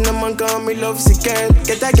voice in the man call me lovesick girl.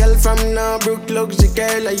 Get a girl from Narbrook, luxury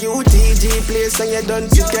girl. A UTG place and you done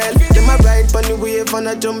sick girl. Them a ride on the wave and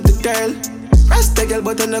a jump the girl. Rasta girl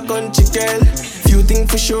but on a country girl. Few things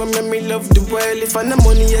for sure make me love the world. If I no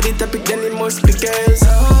money at the topic then it must be girls.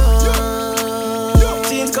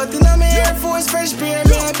 Jeans cutting on me Air Force fresh pair,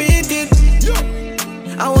 me I beat it.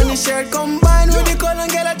 And when the shirt combined with the color,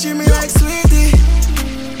 girl I treat me like sweetie.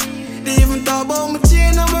 They even talk about my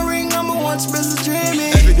chain and my ring and my watch best dreaming.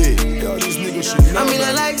 Every day, yo, these niggas should know. I mean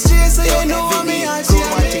I like straight so you know what me and she.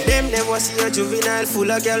 Them never see a juvenile full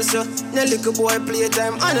of girls so. No little boy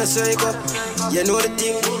playtime and a circle. You know the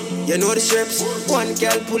thing, you know the shapes. One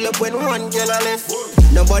girl pull up when one girl a left.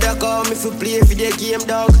 Nobody call me for play video game,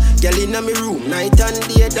 dog. Girl inna me room, night and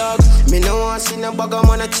day, dog. Me no want see no bugger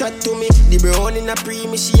man a chat to me. The brown in a pre,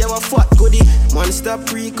 me she have a fat goodie. Man stop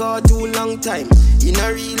pre-call too long time. In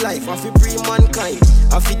a real life, I fi pre-mankind.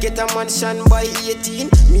 I fi get a mansion by 18.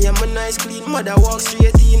 Me and my nice clean mother walk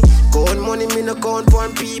straight in. Count money, me no count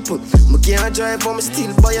on people. Me can't drive, but me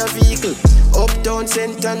still buy a vehicle. Uptown,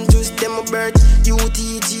 St. Andrews, them a birth.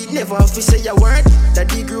 UTG, never have to say a word.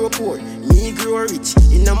 Daddy grew up poor. Me grow rich,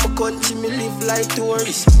 in my country me live like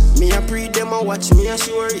tourist. Me a pre them a watch me a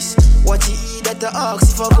tourist. What you eat that I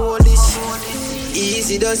ask if I go this.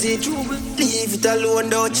 Easy does it, leave it alone,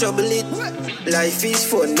 don't trouble it. Life is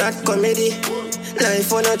fun, not comedy.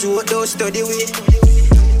 Life on a joke, don't study with.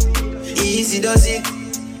 Easy does it,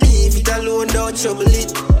 leave it alone, don't trouble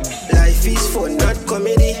it. Life is fun, not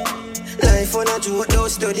comedy. Life on a joke, don't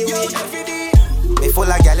study with. Me full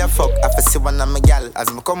of gal you fuck, I fi see one of my gal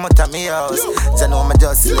as me come out of me house. You know me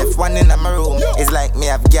just left one in my room. It's like me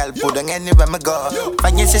have gal put on anywhere me go.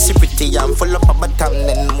 Find you say she pretty and full up of bottom,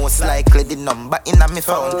 then most likely the number in a me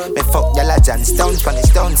phone. Me fuck gal a Johnstown, Spanish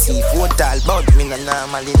Town, seafood all bout me no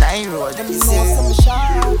normal in I road.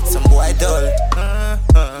 Some boy dull.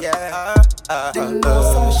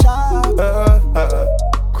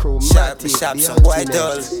 Chromatic, sharp, some boy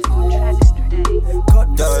dull.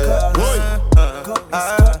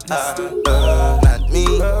 Not me.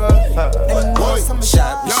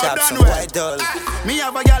 Sharp, some boy dull. Me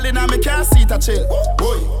have a gal in a me car seat a chill.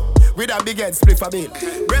 Boy, with a big head split a bill.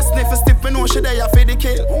 Breast sniff a stiff, me know she there for the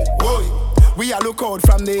kill. Boy, we a look out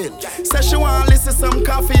from the hill. Say she want listen some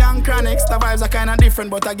coffee and chronics. The vibes are kinda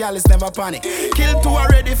different, but a gal is never panic. Kill two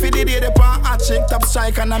already for the day they pan hot chick. Top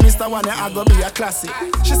strike and I Mr. One, I go be a classic.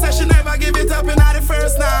 She said she never give it up in the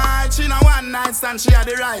first night. She know one night stand, she had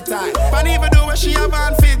the right time. But even though she have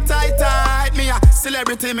on fit tight, me a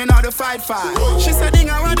celebrity, me know the fight. She said,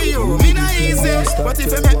 Dinga, what do you? Me not easy. But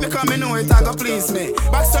if you make me come, me know it, I go please me.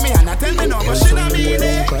 Back to me and I tell me no, but she not mean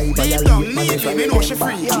it. Deep down, neatly, me know she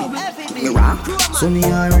free. So me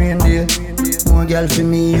a reindeer, more girl for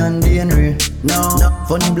me and DNA. No,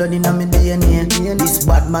 funny blood in me DNA. This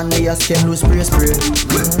bad man they a scam loose spray.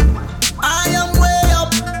 I am way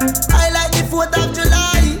up. I like the 4th of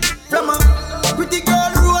July. From a pretty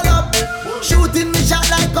girl roll up, shooting me shot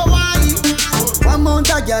like Hawaii. One mount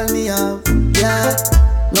a girl me have, yeah.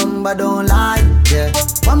 Number don't lie, yeah.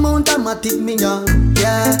 One mount a matic me young,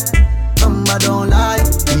 yeah. Number don't lie,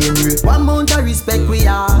 one mount of respect we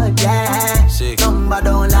are, yeah. Number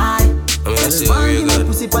don't lie. I mean, I see a real good.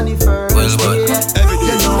 Pussy on the first, yeah.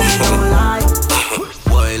 You know me don't lie.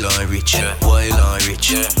 Wild and rich, wild and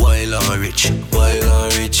rich, wild and rich, wild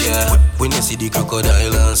and rich, yeah. When you see the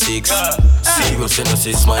crocodile and six, serious and I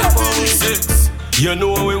say smile for me. You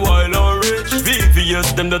know we wild and rich.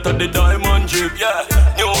 VVS them that are the diamond drip, yeah.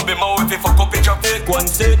 You be my wife if I fuck up picture fake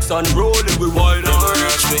 1-6 and rolling we wild and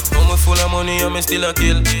rich. I'm full of money and me still a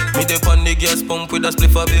kill. Me dip on the gas pump with a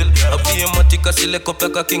spliff a bill. I pay a matic a select up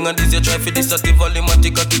like a king and this you try for this at the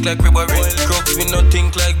volumatic a kick like ribbery. Crocs we not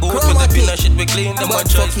think like boat. Me the pin a shit we clean. Them a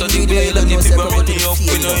try study play like if you bring me up.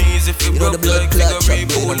 We no easy if you broke like figure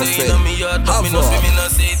reboot. They in a me yard but me no swim in a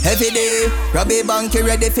seat. Every day, rob a bank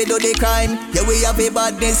ready for do the crime. Yeah we have a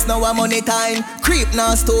badness now a money time. Creep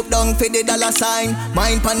now stoop down for the dollar sign.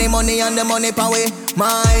 Mind pan the money and the money pan we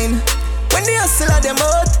mine. When they hustle at them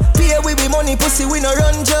out, pay we be money pussy we no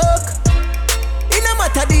run joke. It no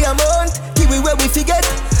matter the amount, give we where we forget.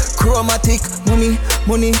 Chromatic money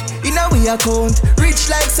in a we account. Rich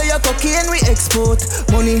like say a cocaine we export.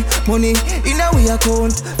 Money in a we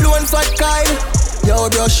account. Loan fat Kyle. Yo,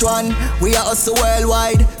 brush one, we are hustle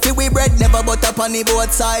worldwide. Feel we bread never but up on the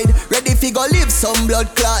both side. Ready fi go live some blood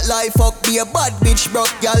clot life. Fuck be a bad bitch,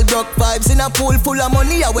 broke gal, broke vibes. In a pool full of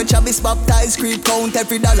money, I when Travis baptized. Creep count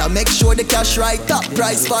every dollar, make sure the cash right. Top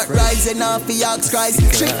price, spot rising off the ox Christ.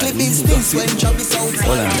 Strictly business when Travis out.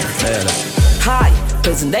 Hi,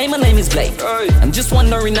 cousin day, my name is Blake. I'm just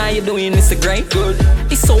wondering how you're doing, Mr. Great. Good.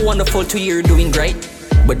 It's so wonderful to hear you're doing great.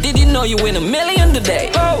 But did you know you win $1 million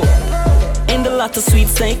today? Ain't a lot of sweet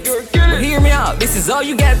snakes. But hear me out, this is all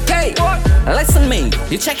you get paid. Listen me,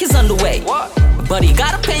 your check is on the way. But you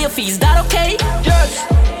gotta pay your fees, that okay? Yes.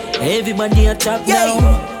 Everybody a chop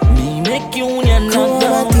now. Me make union not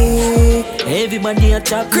down. Everybody a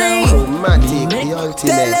chop now. Chromatic, the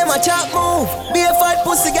ultimate. Tell them a chop move. Be a fat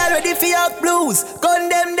pussy girl ready for your blues. Gun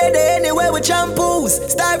them dead anywhere with shampoos.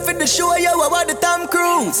 Start for the show, yo, about the Tom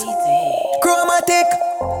Cruise. Chromatic,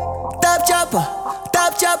 top chopper,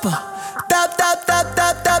 top chopper. Top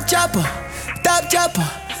chopper, top chopper,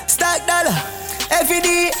 stack dollar. Every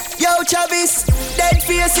day, yo Travis, dead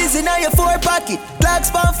faces in your 4 pocket. Clocks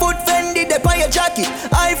pan foot Fendi, they on your jacket.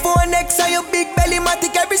 iPhone X on your big belly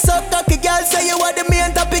matic. Every sock cocky girl say you are the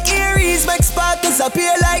main topic. Earrings make sparkles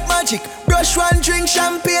appear like magic. Brush one, drink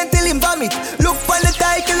champagne till him vomit. Look for the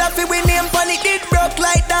title of it, we name panic. Did broke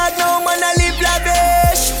like that, no man I live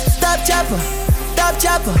lavish. Top chopper,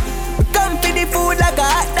 come for the food like a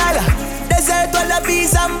hot dollar. Desert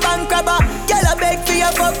wallabies and bank crabber. Girl I beg for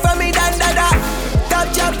your fuck from me dan dada. Top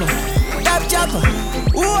chopper.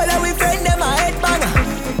 All of we friend them a head banger.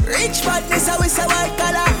 Rich badness, I wish I white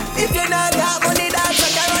collar. If you not got money, that's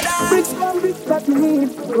what I rather. Bricks from bricks that you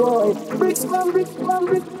need, boy. Bricks from bricks from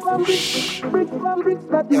bricks from bricks. Bricks from bricks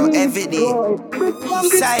that you need, every day. boy. Bricks from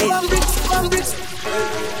bricks from bricks from bricks.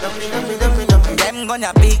 Them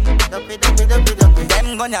gonna big.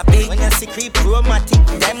 Them gonna big. When you see creep chromatic,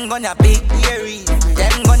 them gonna big. Eerie.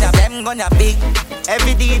 Them gonna big.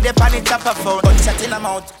 Every day they pan it up a phone. Gunshot in the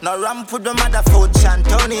mouth. No ramp with the mother food.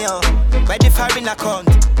 Chantonio. Ready for in account.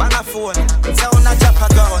 Bang a phone. Sound a drop a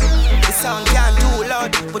gun. The sound can't too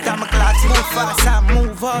loud. Put on my clocks, move fast and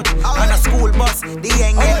move out. On a school bus, the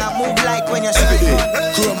young I move like when you're street.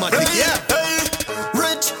 Chromatic, yeah. Hey,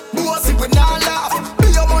 rich, boss, if we not laugh. Be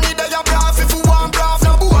your money that you braff if you want braff.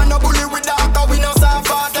 No boy, no bully with that, cause we no soft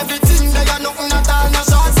out. Everything that you nothing at all, no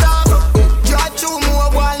short stop. Drive through more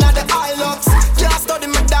while not the Hilux. Can't study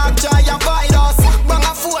me dog, try your virus. Bang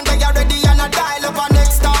a phone that you ready and a dial up. A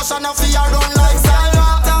next station, a fear run like Sarah.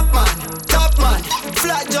 Top man,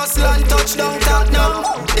 fly just land, touchdown, top now.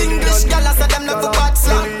 English gal, I said them never bad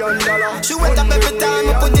slang. She wet up every time,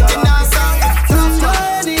 I put it in her song.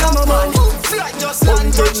 Top man, fly just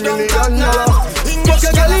land, touchdown, top now. English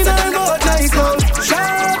gal, I said them never bad slang.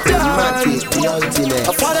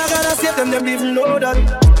 A father gotta save them even know that.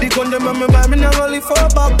 The gun them on me buy, me not only for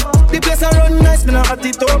back. The place I run nice, me not at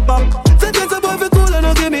the top back. Sentence above the cool and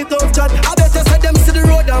no give me tough chat. I better say them see the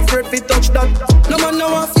road and afraid fi touch that. No man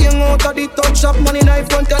now a fling out of the touch shop. Money knife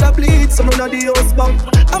front of the bleed, so none of the house back.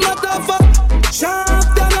 I'm not a fuck. Sharp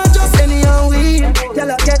than I just any and weed.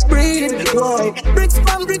 Y'all get breed, boy. Bricks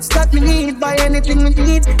from bricks that me need. Buy anything we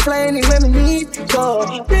need, fly anywhere we need.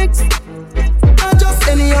 Go bricks. Not just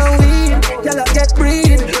any and weed. Y'all get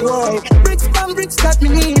breed, boy. Bricks from bricks that me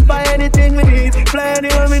need. Buy anything we need, fly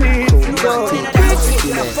anywhere we need. Go bricks.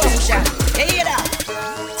 Function, hear that?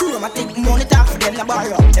 Chromatic money talk for them to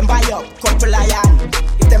borrow. Them buy up, couple lion.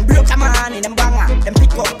 If them broke a man in them banger, them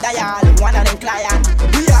pick up dial, one of them client.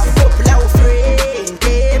 We have couple of friends,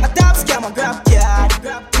 them a top scam and grab card.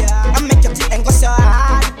 I make your teeth and go so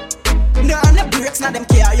hard. No, the breaks not them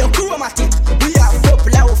care, yo chromatic. We have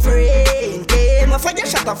couple of friends, them a fire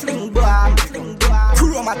shot a fling bomb.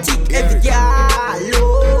 Chromatic, every girl,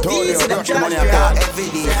 these are them trash every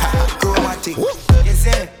day. Chromatic, yes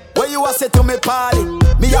sir. When you a say to me party,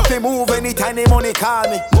 me have to move anytime the money call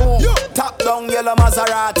me. Move. Top down yellow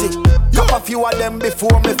Maserati. Cop a few of them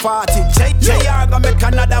before me 40. JR gonna make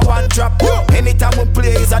another one drop. Anytime we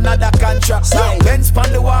play is another contract. Benz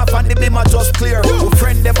span the wharf and the beam a just clear. We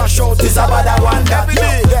friend them a shout is about that one that.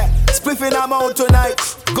 Yeah, spliffing them out tonight.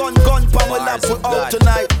 Gun pan we lap put out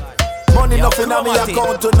tonight. Money nothing on me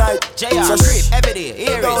account tonight. JR grip every day.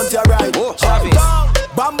 Here is. Don't you right?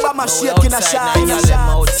 Bamba my shaking a shine.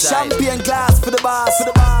 Champagne glass for the boss.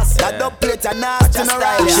 That dub plate a nasty in a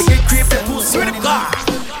ride. She get creepy pussy with the car.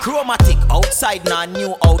 Chromatic, outside now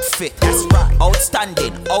new outfit. That's right.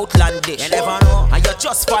 Outstanding, outlandish. You never know. And you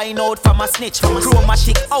just find out from a snitch.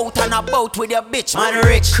 Chromatic out and about with your bitch. Man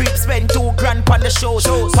rich, creep spend $2 grand on the shows.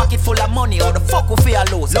 Pocket full of money, how the fuck we feel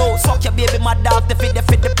lose? Fuck your baby mother off the fit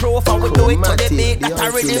the profile. We do it to the beat that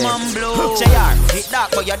a rhythm and blow. JR, hit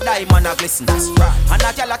dark but your diamond a glisten. That's right. And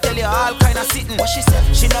that y'all tell you all kind of sitting. What she said?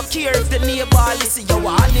 She not care if the neighbor listen. You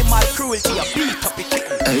animal cruelty, you beat up it.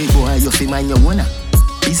 Hey boy, you fi mind your owner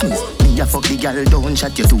business. Me a fuck the girl, don't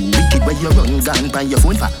chat you too wicked. When you run gun by your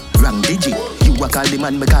phone for wrong digit. You a call the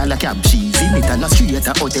man, me call a cab. She's in it and a straight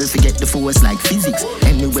a hotel. Forget the force like physics.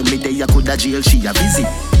 Anyway me day I coulda jail, she a visit.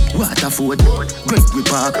 Waterford, Gregory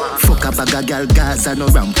Park. Fuck a bag a girl, Gaza no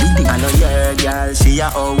ramp with it. I know your girl, she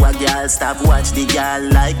a our girl. Stop watch the girl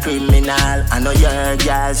like criminal. I know your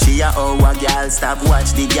girl, she a our girl. Stop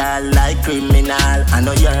watch the girl like criminal. I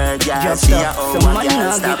know your girl, she a our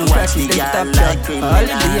girl. Stop watch the girl like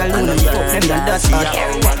criminal. I know your girl, she a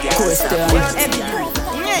our girl.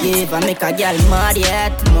 You ever make a girl mad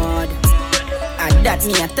yet? Mad. And that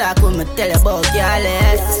me a talk when me tell you about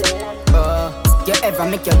girls. You ever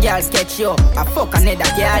make your girl catch you? I fuck another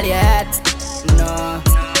girl yet? No.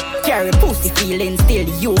 Carry pussy feeling still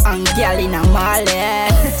you and girl in a mall yet?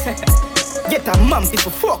 Get a mom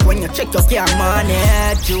people fuck when you check your car money.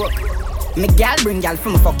 Joke. Me girl bring girl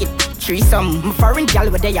from a fuck it threesome. My foreign girl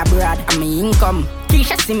where they abroad and me income.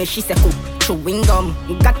 Keisha see me she say cool. Chewing gum.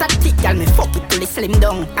 Got a thick girl, me fuck it till it slim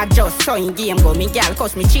down. I just saw in game go, me girl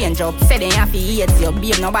cause me change up. Say they have to hate you,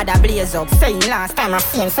 babe, nobody blaze up. Saying last time I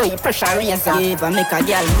seen so you pressure raise up. You ever make a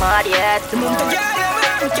girl mad yet?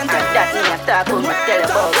 You can take that me a talk when me tell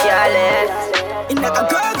about girl. In a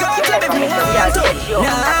girl, you ever make a girl catch you?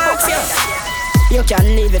 You can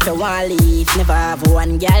live if you want leave. Never have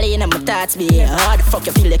one gal in my thoughts, be. How the fuck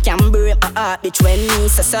you feel you can break my heart, bitch, when me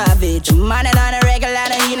so savage. Man and on a regular,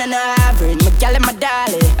 and you know no average. My gal and my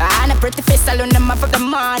darling. And a pretty face alone, them up of the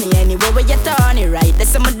money. Anyway, where you turn it right,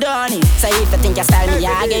 that's my done it. So if you think you style me,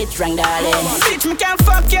 I get drunk, darling. Bitch, me can't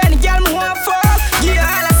fuck you, any gal me want fuck. Yeah,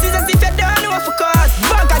 all I see is if you don't know for cause.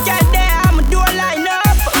 Bug a gal there, I'ma do a line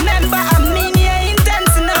up. Remember, I mean, you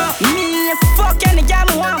intense enough. Me, fuck any gal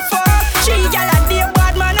me want fuck. She gal a day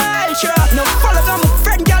bad man, I sure. No follow on my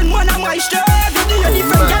friend, gal, man, I'm my sure. The day a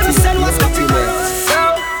different gal, me send what's up.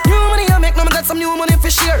 New money I make, now I got some new money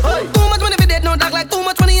for share. Too much money be dead, no dog like too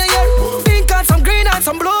much money a year. Pink and some green and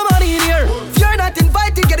some blue money in here. If you're not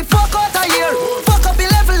invited, get the fuck out of here. Fuck up the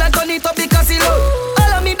level and turn it up because he low.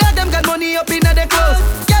 All of me that them got money up in their clothes.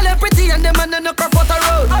 Girl, they pretty and them man no crop out the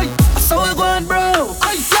road. So we going bro,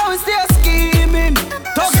 so we still scheming.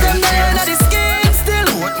 Talk them there at the scheme still.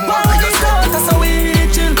 Power is out, that's how we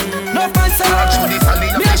chill. No fun so much.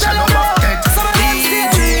 Me a tell you bro, some of them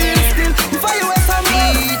still still. If I you wait some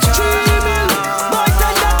more, 3 mil. Boy,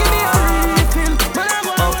 tell you give me a refill.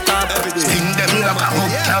 Sting them like a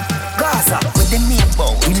hook cap. Gaza, with the name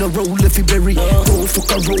bow. We no roll if you bury. Don't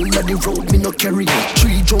fuck a roll on the road, me no carry.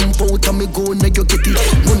 3 jump out and me go, now you get it.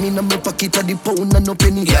 Money in my pocket of the pound and no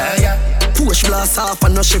penny. Yeah. Push blast off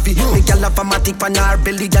and no Chevy. Me gal have a matic on her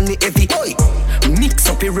belly and the heavy. Mix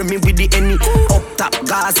up here me with the any. Up top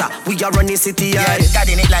Gaza, we are running city. Yeah, got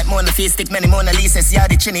in it like Mona Face, stick many Mona Lisas. Yeah,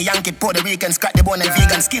 the Chinny Yankee, Puerto Rican, scratch the bone and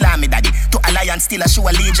vegan. Skill army daddy, to alliance, still a show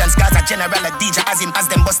allegiance. Gaza general a DJ, as him, as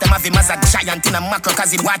them bust them have him as a giant in a macro.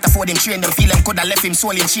 Cause him water for them, train them, feel him, coulda left him,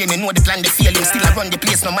 soul him, chain. They know the plan, they feel him. Still I run the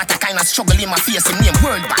place, no matter kind of struggle in my face. Him name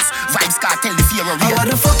world boss, vibes cartel, the fear of real. How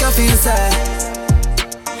the fuck you feel, say?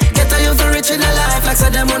 Get a you for rich in a life, like say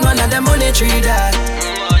them on one of them money tree that.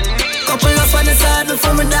 Couple up on the side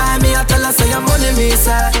before me die, me I tell her say your money me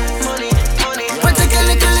side. When take a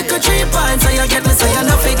little 3 points, so you get me say you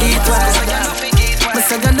no figgy twice. Me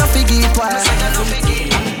say you no figgy twice.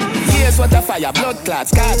 Here's what a fire, blood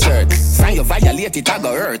clots, catch hurt. Find you violate it, I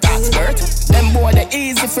go hurt, that's skirt. Them boy they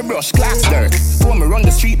easy for brush, class dirt. When me run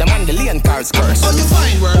the street, them on the lane cars curse. On the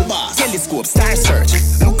fine world boss. Telescope, star search.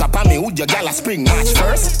 Look up at me, would your gal a spring match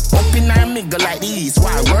first? Up in our middle like the east,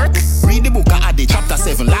 why work? Read the book of Adi, chapter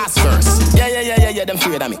 7, last verse. Yeah, them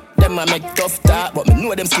afraid of me. Them a make tough talk, but me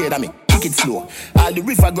know them scared of me. Wicked slow. All the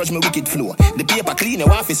river grudge me wicked flow. The paper clean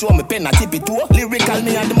your office, so me pen a tip it too. Lyrical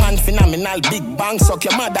me and the man phenomenal. Big bang, suck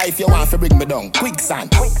your mother if you want to bring me down.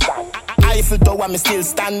 Quicksand. Eiffel Tower, me still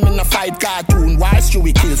stand. Me no fight cartoon. Why should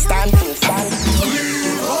we kill stand?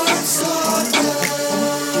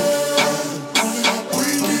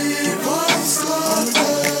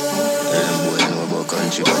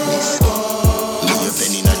 Country badness. Leave your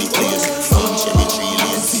penny na the place. Farm cherry tree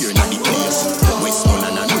lane. Fear na the place.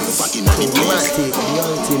 Westmoreland and Nova in the place. Chromatic, the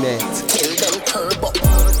ultimate. Tell them curb up.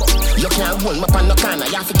 You can't hold me up on no corner.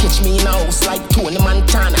 You have to catch me in a house like Tony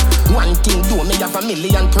Montana. One thing do me have 1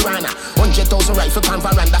 million piranha. 100,000 rifle pan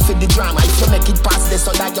veranda for the drama. If you make it past this,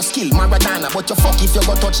 so that your skill Maradona. But you fuck if you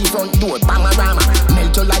go touch the front door, Bamarama.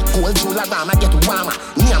 Melt you like gold, Jularama, get warmer.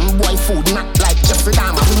 Nyam boy food, not like Jeffrey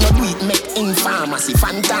Dahmer. We no do it, make in pharmacy,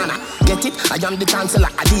 Fantana. Get it? I am the chancellor,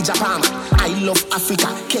 Adija Palmer. I love Africa,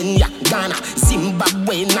 Kenya, Ghana,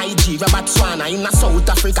 Zimbabwe, Nigeria, Botswana. In a South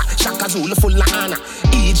Africa, Shaka Zulu full of honor.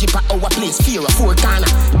 Egypt our place, fear of 4 corner.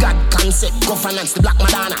 God concept, governance, the Black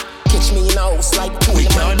Madonna. Catch me in a house like Tony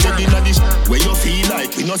Montana. We can't this where you feel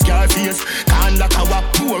like we no scar face. Can't like a wap,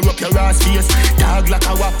 pour up your ass face. Dog like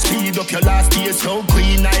a wap, speed up your last days. So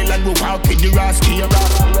Green Island, we walk with the rascal.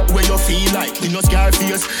 Where you feel like we no scar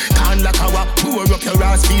face. Can't like a wap, pour up your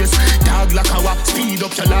ass face. Dog like a wap, speed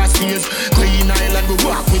up your last days. Green Island, we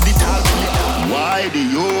walk with the tall. Why the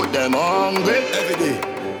youth them hungry? Every day.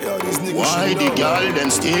 Why the girl them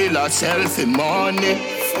steal herself in money?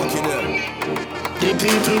 Fucking hell. The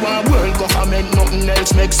people want world government, nothing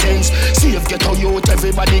else makes sense. Save ghetto youth,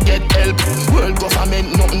 everybody get help. World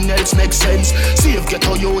government, nothing else makes sense. Save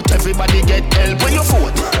ghetto youth, everybody get help. When you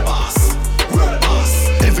vote, world boss, world boss.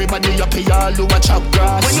 Everybody up here, all who a chop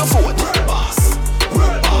grass. When you vote, world boss,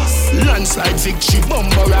 world boss. Landslide victory,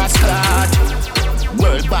 bumper ass clot.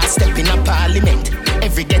 World boss step in a parliament.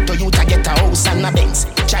 Every ghetto youth a get a house and a Benz.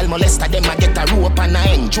 Child molester them a get a rope and a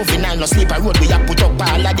end. Juvenile no sleep a road we a put up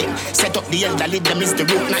all of them. Set up the elderly them is the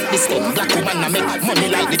root not the stem. Black woman a make money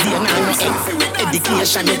like the day and no end.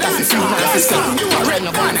 Education it a fi free not fi spend. I run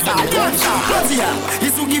no one again the world.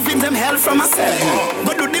 Is who giving them hell from a cell.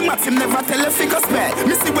 But do the math him never tell a figure spell.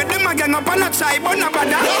 Me see where them a gang up on a chai but no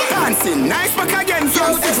brother. Dancing nice back again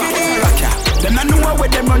so it's for the rocker. Them not know where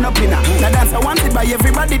them run up in. The dance I wanted by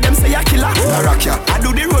everybody, them say a killer. I rock ya. I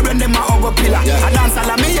do the road when them a hug up pillar. I dance all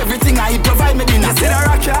of me, everything I eat provide me dinner. Say I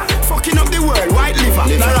rock ya, fucking up the world, white liver.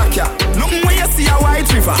 I rock ya, nothing when you see a white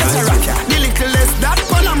river. I rock ya, the little less that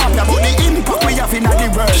Panama, but the impact we have in the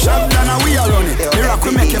world. Shot down and we all run it. The rock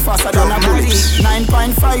we make you faster than a bullet.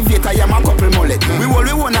 9.58, I am a couple mullet. We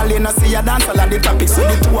wanna lane, I see a dance all of the topics. So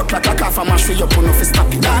the 2 o'clock I can't mash for you, put no for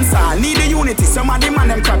stop it. Dance all, need the unity, some of them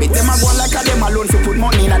and them crab it. Them a go like a them alone to put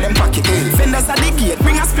money in them pocket. Fenders at the gate,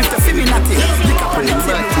 bring a split to fill me nothing. Lick up on the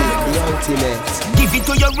give it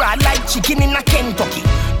to your rod like chicken in a Kentucky.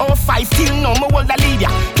 Oh, 5 till now, me hold the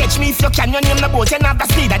leader. Catch me if you can, your name the boat, you have the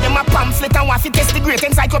speeder. Them a pamphlet and want to test the great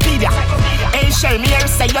encyclopedia. Hey, share me here,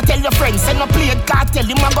 say you tell your friends. Send no play it, cartel,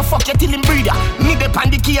 him a go fuck you till him breeder. Me dep on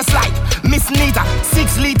the case like Miss Nita,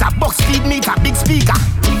 6 liter, box speed meter, big speaker.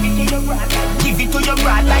 Give it to your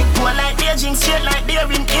rod like poor like aging, straight like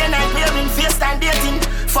daring, air night wearing, face time dating.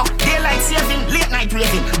 Fuck daylight saving, late night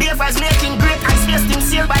raving. Davers making great ice wasting,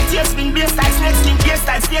 sail by tailspin, bass style snake skin, ear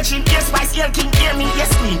style staging, ear spice, ear king, ear me,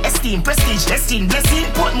 yes queen, esteem, prestige, destined, blessing,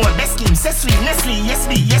 Portmore, best scheme, Cecily, Nestle, yes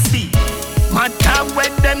be, yes be. Matter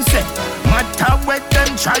what them say, matter what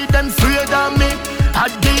them try, them afraid of me. A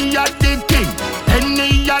the king,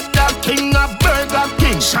 any other king, a Burger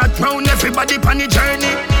King. Shot round everybody on the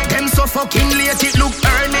journey. Them so fucking late, it look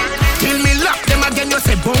early. Till me lock them again, you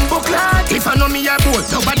say bumbo clad. If I know me a boat,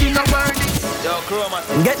 nobody no worry. Yo,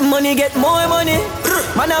 Chromatic. Get money, get more money.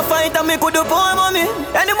 Man a fight and me could do poor mommy.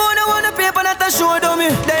 Any more than want a paper not a show dummy.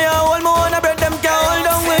 They are all more on a bread, them can't hold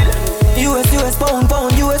on with. US, pound,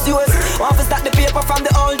 US. Want to start the paper from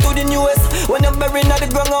the old to the newest. When you're buried at the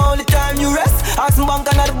ground all the time you rest. Ask some bank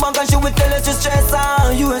and the bank and she will tell us to stress.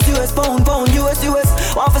 US, pound, US.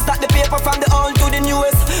 Want to start the paper from the old to the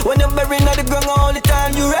newest. When you're buried at the ground all the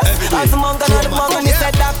time you rest. Ask some bank and the bank and he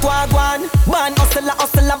said that wagwan. Man, hustle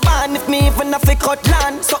a van. If me even a fake cut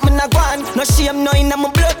land, something a gwan. No shame, no in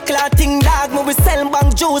my blood clotting dog. Me we sell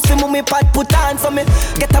bank juice, me pad put on. So me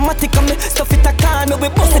get a matic and me stuff it a can. Me we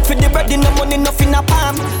bust it for the bread, no money, nothing a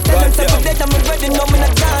palm. Tell them say we dead and me ready, no me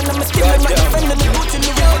not gone. I'm still with my friend and me put in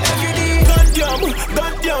the road every day.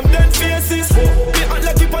 Goddamn, them faces. They act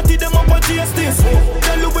like you party them up on justice.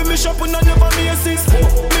 Tell you when me shopping and never misses.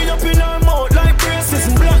 Me up in her mouth like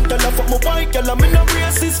braces. Black dollar for my white girl, I'm in a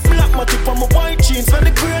racist. Black matic for my white jeans, for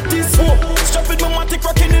the greatest. Strap with my matic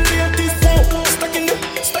rocking the latest. Stuck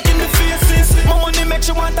in the faces. My money make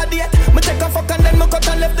she want a date. Me take a fuck and then me cut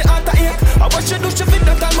and left the heart to ache. I watch she do she fit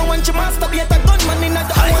that time, I want she masturbate. A gunman in a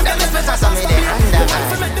the one that is better than me.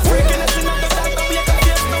 I make the freakiness in the dark. I make a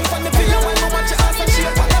face down from the pillow when I watch her ass and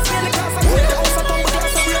shape. I love the class and shit. The house a tumble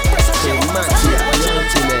glass and real pressure. She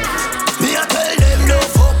me a tell them no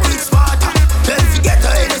fuck with Sparta. Them forget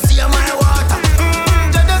her Hennessy and my water.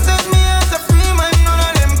 Jada set me as a free man. None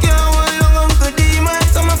of them can hold long Uncle D-man.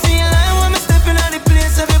 So me feel like when me stepping out the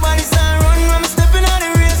place, everybody start run. When me stepping out the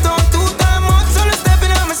race, don't two time out. So me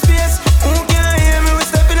stepping out my space. Who can't hear me? We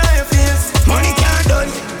stepping out your face. Money can't done,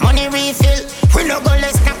 money refill. We no go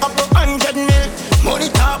let's stack up 100 mil. Money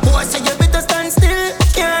talk boy, so you better stand still.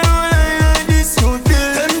 Can't roll like this, you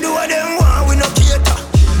deal. Them do what them want, we no cater.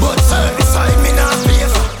 But certified me not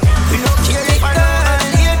favor. We no care if I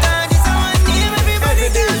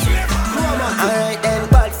Alright then,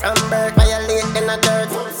 bad from birth, violate in a dirt.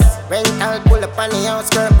 Rental pull up on the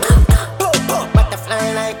outskirt.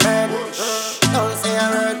 Butterfly like bird. Don't say a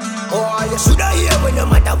word. Oh, you shoulda hear when no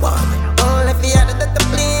matter what. Only if you had it at the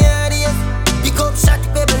play area. Pick up shot,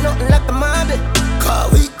 baby, nothing like the marble.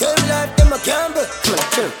 Cause we them like them a gamble.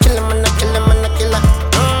 Kill him and kill him and kill him.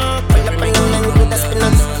 Pull up on them and with the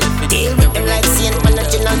spinners. Deal with them like Saint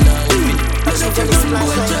Panagina. Watch out for this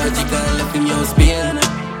flash like left in your spin.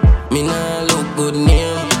 Me nah look good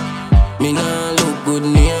name. Me nah look good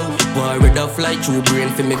name. Boy, red off like true brain.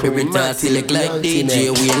 For me berita select like DJ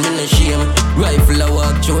Wayne. Me no shame. Rifle a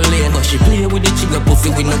walk through lane. But she play with the chigga pussy.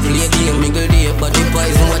 We no play game. Mingle day. But the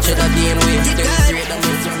poison watch it again. Wait. Them straight and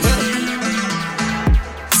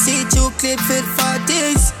C2 clip for the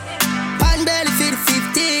 40s. Pan belly for the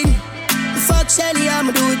 15. Fuck Shelly,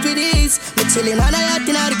 I'ma do it with this. Me chillin' on a yacht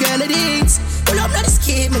in all the grenadines. Pull up not the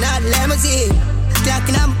scheme, me not the limousine.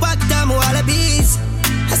 Clocking on my pocket, I'm a wallabies.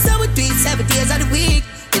 I saw we tweet 7 days of the week.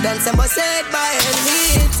 You done some boss said by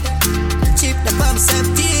enemies. Cheap the pump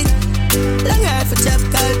 17. Long hair for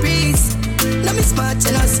tropical breeze. Now me smart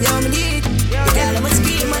and I see how me need. The girl I'm a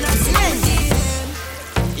scream and I see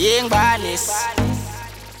Young badness.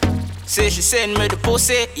 Say she send me the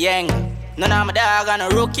pussy, yang. None of my dog on a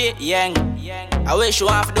rookie, yang. I wish you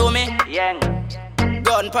want to do me, yang.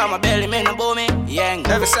 gun pa my belly, me no boom me, yang.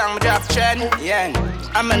 Every song me drop trend, yang.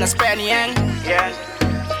 I'm in a spend, yang, yeah.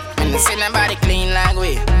 And see nobody clean like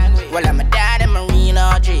we. Well, I'm a dad and marine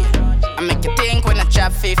OG. I make you think when I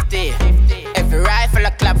chop 50. Every rifle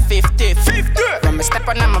I clap 50. When me step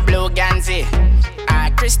on I'm a blue Ganzi.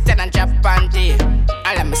 I Christian and drop panty.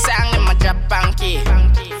 All of my song in my drop panky.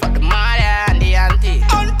 For the mother and the auntie.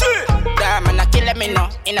 Damn, and I kill me no,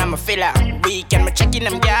 in a filler. Weekend, me checking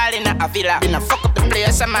them girl in a villa. Been a fuck up the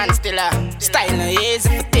place, a man still a style no easy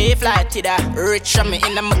for thief like Tida. Rich on me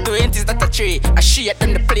in my 20s, that a tree. I shit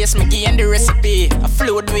them the place, me give the recipe. I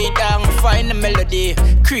float way down, me find the melody.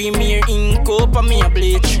 Creamier ink, up on me a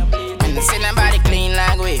bleach. And I see nobody clean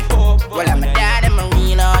like we. Well, I'm a dad and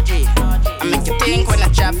marine OG. I make you think when I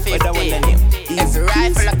chop 50. Every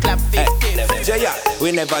rifle I clap 50. Jaya,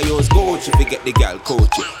 we never use Gucci if we get the girl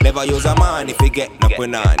coachy. Never use a man if we get no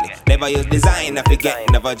punani. Never use design if we get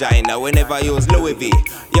no vagina. We never use Louis V.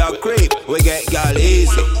 Yo creep, we get girl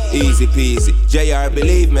easy, easy peasy. JR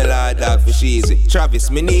believe me, Lord dog for cheesy. Travis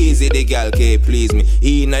me easy, the girl can't please me.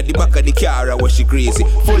 In at the back of the car, where she crazy.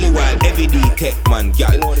 Fully wild, every day tech man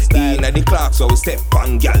gal. In at the clock, so we step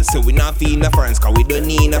on gal. So we not feel no friends, cause we don't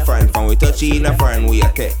need a friend. From we touch in a friend, we a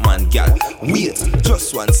tech man gal. Wait,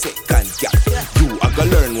 just 1 second gal. You a go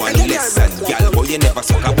learn one lesson gal. But you never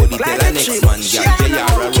suck a body tell a next man gal.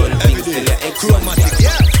 JR run things till your ex Chromatic.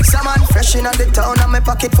 Someone fresh in the town and my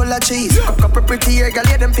pocket full of cheese. Couple pretty hair, girl,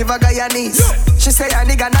 them fever Guyanese. She say a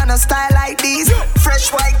nigga not no style like these.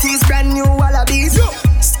 Fresh white tees, brand new wallabies.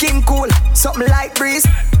 Skin cool, something light breeze.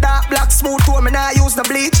 Dark black smooth tone, me nah use the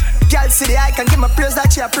bleach. Girl see the eye can give me praise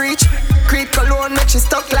that she a preach. Creep cologne make she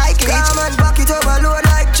stuck like leech. Come and back it overload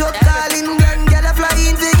like Chuck Darling. Glen girl a fly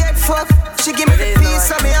in to get fucked. She give me the peace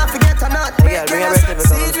so me have to get a nut.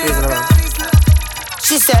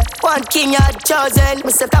 She said, one king you had chosen.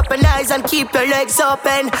 Me set up an eyes and keep your legs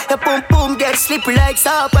open. Your boom boom get slippery like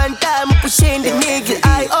soap. And time pushing the nigga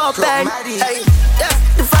eye open. Hey, yeah,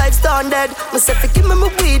 the vibes done dead. Me said, give me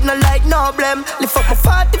my weed, no like no blame. Lift up my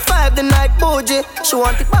 45 the night bougie. She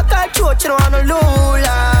want it back her throat, she don't wanna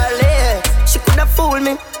lose. She coulda fooled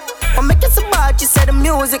me. I make it so bad, she said the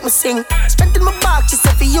music me sing. Strength in my back, she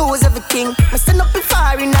said for use everything. Me stand up in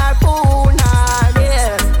fire in her pool, nah,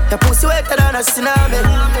 yeah. The pussy wetter than a cinnamon.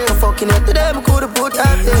 I'm fucking it to them, coulda put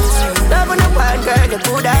her things. Love on the one girl, you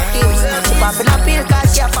could have things. She poppin' a pill,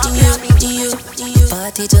 cause she a poppin'.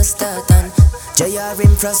 Party just start and JR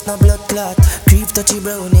in frost, no blood clot. Creep touchy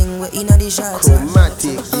browning, we inna the shots.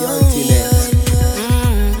 Chromatic, the ultimate.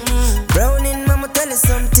 Browning, mama tell you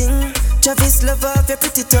something. Travis love off your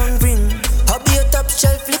pretty tongue ring. Hobby a top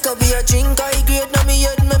shelf, liquor be a drink. I grade now me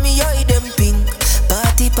head, me eye them pink.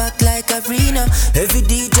 Party pack like arena. Every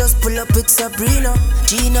day just pull up with Sabrina.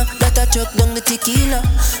 Gina, that a chuck down the tequila.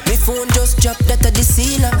 Me phone just drop that a the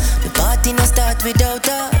sealer. The party no start without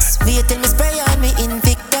us. Wait till me spray on me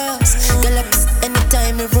Invictus. Galax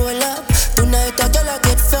anytime me roll up. Tonight a girl a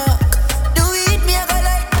get fuck. Do it me a go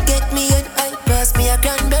like. Get me head high, pass me a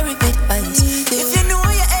cranberry with ice. If you know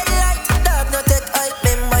your head like dog, no take hype.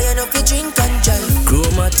 Remember you know fi drink and drive.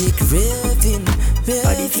 Chromatic raving,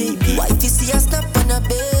 raving. Why you see a snap on a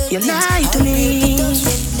bed? You lie to me.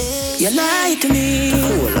 You lie to me.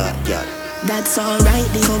 Hold up, girl. That's alright,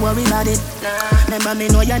 don't worry about it. Remember me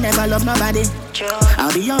know you never love nobody.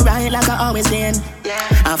 I'll be alright like I always been.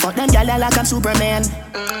 I fuck them gyal like I'm Superman.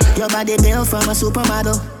 Your body built from a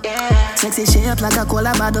supermodel. Sexy shape like a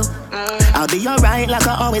cola bottle. I'll be alright like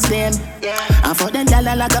I always been. I fuck them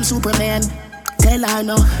gyal like I'm Superman. Tell her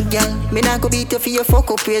no. Girl, me not go beat you for your fuck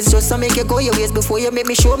up ways. Just to make you go your ways before you make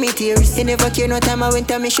me show me tears. You never care no time I went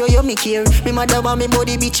to me show you me care. Me mother want me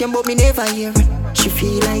body bitchin' but me never hear. She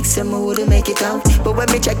feel like someone would make it out. But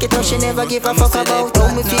when me check it out, she never give a fuck about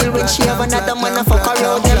how me feel when she have another man a fuck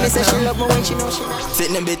around. Tell me say she love me when she know she not.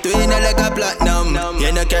 Sitting in between her like a platinum.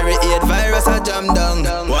 You no carry 8 virus or jam down.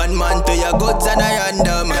 One man to your goods and a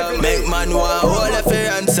random. Make man want hold of your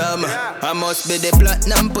ransom. I must be the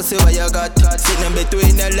platinum pussy what you got. Sitting in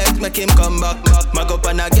between your legs make him come back. Mag up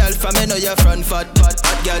on a girl from me know your front fat. Hot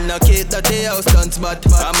girl no keep that the house done spot.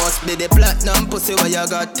 I must be the platinum pussy what you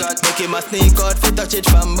got. Make him a sneak out fi touch it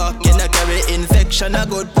from back. You no carry infection a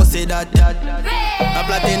good pussy that. A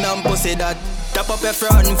platinum pussy that. Tap up your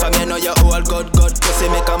front from you know you all good pussy.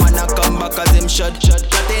 Make a man a come back as him should.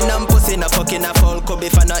 Platinum pussy no fucking a full. Could be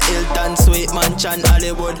for no Hilton, Sweet Mansion,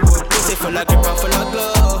 Hollywood. Pussy full of grip and full of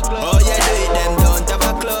glow. Oh you do it them don't have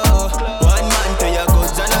a clue. One man to your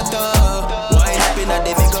goods and a toe. Wine up in a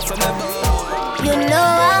the big up for my bow. You know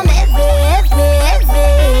I'm heavy,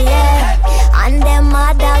 yeah. And them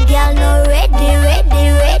other girl no ready,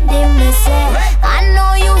 me say. I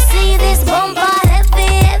know you see this bumper heavy.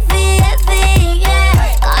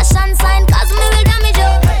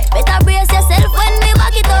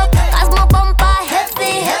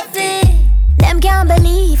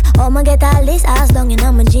 believe I'ma get all this ass down in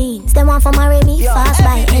my jeans. Them want for marry me fast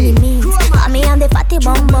by any means. Me and the fatty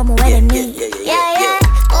bum bum where they meet. Yeah.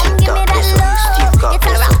 Give me that love. It's a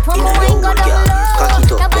rap from my wine go down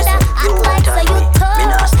low. Come on, act like so you tough.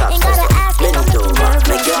 Ain't gotta ask me nothing.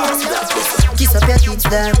 Kiss up your kids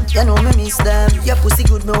them, you know me miss them. Your pussy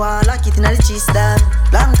good, me want lock it in the cheese them.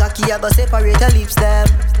 Long cocky, I go separate your lips them.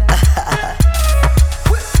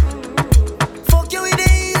 Fuck you with the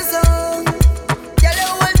ease on. Girl, you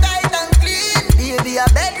hold tight and clean. Baby, a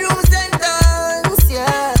bedroom sentence,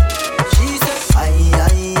 yeah. She said, aye.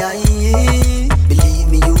 Believe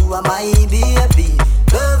me, you are my baby.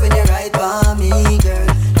 Love when you ride for me, girl.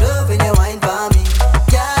 Love when you wine for me,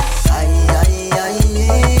 yeah. Aye.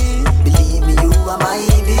 Believe me, you are my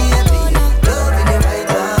baby. Love when you ride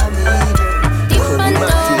for me, girl. Dip and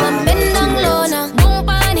down, bend down low now. Boom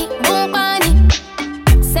pani.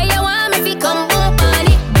 Say you want me fi come boom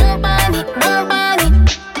pani.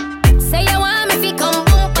 Say you want me fi come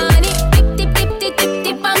boom pani.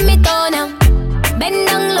 Tip on me toe now. Bend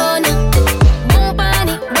down low now. Boom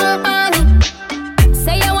pani.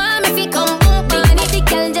 Say you want me fi come boom pani. The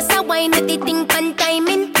girl just a wine with the thing pan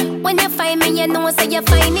timing. When you find me, you know say you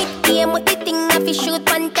find it. Aim with the thing, I fi shoot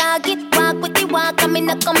pan target. Walk with the walk, I'm in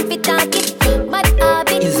a comfy target. But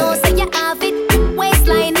habit, no say you have it.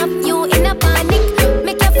 Waistline up, you in a panic.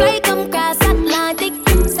 Make you fly, come cross Atlantic.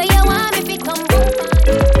 Say you want me fi come boom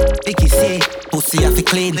pani. Vicky say, pussy have to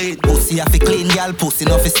clean. Pussy have to clean, girl. Pussy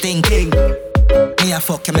no fi stinking. Me a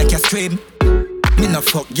fuck you make you scream. Me no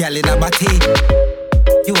fuck girl in a body.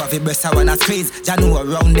 You have your breast, I wanna squeeze. Ya know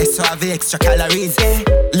around this, so have the extra calories.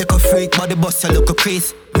 Little freak, body bust, you look a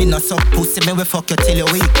crease. Me no suck pussy, me we fuck you till you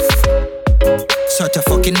weak. Shut your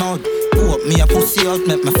fucking mouth. Pull up me a pussy out,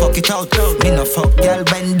 make me fuck it out. Me no fuck girl,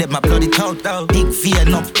 bend them, a bloody out. Big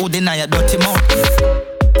vein up, who deny your dirty mouth.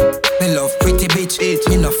 Me love pretty bitch.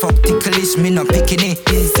 Me no fuck ticklish, me no picking it.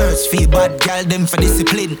 Search for bad girl, them for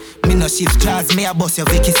discipline. Me no shift jazz, me a boss your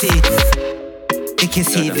Vicky C. Vicky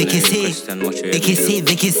C.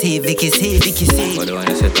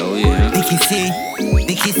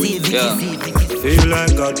 Feel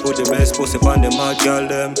like God put the best pussy on the mad girl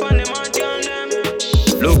them.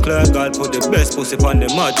 Look like God put the best pussy on the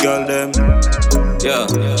mad girl them. Yeah,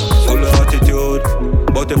 full of attitude,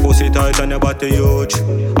 but the pussy tight and your body huge.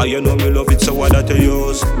 And you know me love it so what that you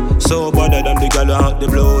use. So better than the girl who hot the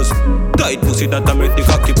blows. Tight pussy that I make the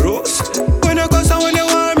cocky bruise. When you cuss and when you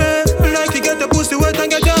want me, like to get the pussy wet and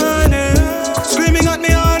get your honey. Screaming at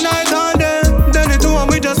me all night all day. Then the two and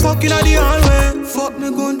we just fucking at the hallway. Fuck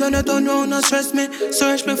me good, then you turn round and stress me.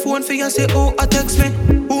 Search me phone for you, say oh, I text me.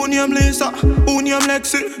 Who name Lisa, who name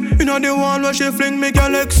Lexi? You know the one where she fling me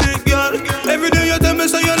Galaxy, girl. Every day you tell me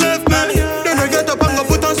say you left me. Then I get up and go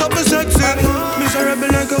put on something sexy.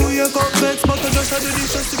 Miserable like a wake up vex, but I just had the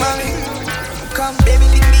disgusting. Come baby,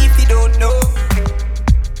 leave me if you don't know.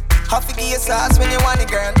 How to give you sauce when you want it,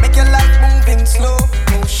 girl. Make your life moving slow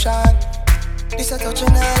motion. This a touch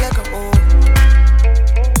and I like a oh.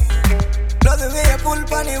 Love the way you pull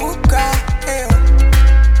on the hookah, hey oh.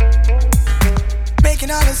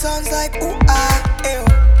 Making all the sounds like ooh ah, hey oh.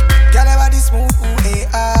 Girl, your body smooth, ooh hey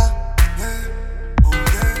ah.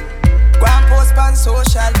 Go and post on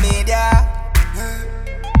social media.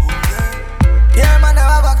 Yeah, man, I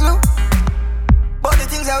have a clue. But the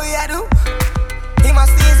things that we a do. He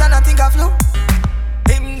must sneeze and I think I flew.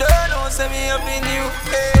 Him don't know, say me up in you,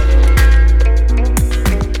 hey.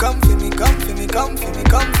 Come for me, come for me, come for me,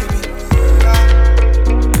 come for me.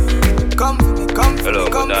 Come for me, come for hello,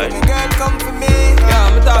 me, come for me, girl, come for me. Yeah,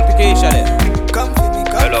 I'm talk to Keisha there. Come for me,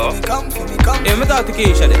 come hello. for me, come for me, come for me. Yeah, I'm talk to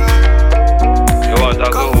Keisha there. You want to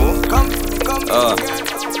talk to who? Come for me, come for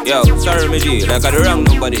me. Yo, sorry, my G, like I the wrong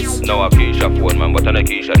number this. No, a Keisha phone, man, but I a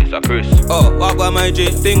Keisha, this a Chris. Oh, what about my G?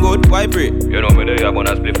 Thing good, why pray? You know me there, I'm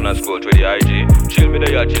gonna split and a scroll through the IG. Chill me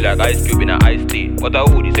there, chill like ice cube in a iced tea. But a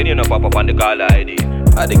hoodie, send you no pop up on the caller ID.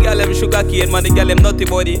 The girl them sugar cane, man, the girl them nutty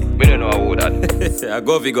body. Me don't know who that.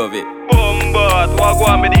 Govy. Bombard, what go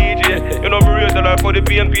on me DJ? You know me rate the life for the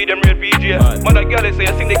PMP, them real PJ. Man, the girl say,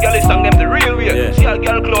 I sing the girl song them the real way. Yeah. See a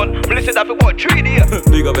girl clone, me listen that for about 3 days.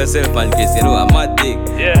 Big up yourself and kiss, you know, a mad thing.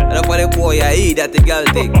 Yeah. And that's why the boy I eat that the girl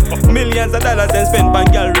thing. Millions of dollars them spend on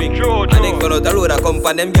girl ring. True. And then go out the road and come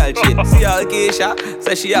on them girl shit. See all Keisha,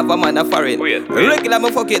 say she have a man a foreign. Wait. Regular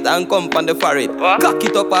me fuck it and come on the foreign. Cock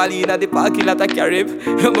it up all in at the parking lot of Carib.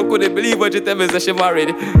 I couldn't believe what you tell me, say she married.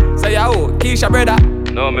 Say yo, Keisha brother.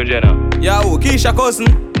 No, me Jenna. Yo, Keisha cousin.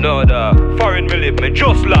 No, the foreign me live, me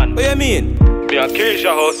just land. What you mean? Me a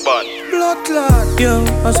Keisha husband. Blood clot. Yo,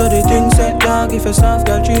 I saw the thing set dog. If a soft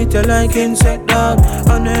girl treat you like insect dog,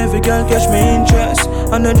 and every girl catch me interest.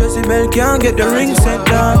 And the Jessie Bell can't get the ring set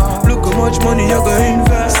down. Look how much money you go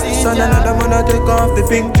invest. And another man I take off the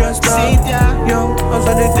pink dress down. Yo, as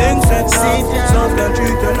the things set down. Some can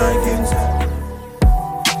treat you like insect.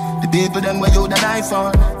 The people them where you the knife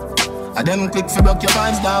on. And them quick for broke your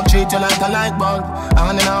vibes, dog. Treat you like a light bulb,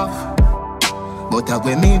 on and off. But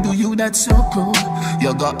when me do you, that's so cool.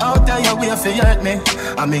 You go out there, you way for hurt me.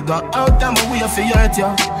 And me go out there, my way for hurt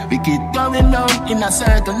you. We keep going round in a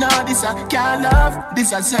circle. Now this a can't love,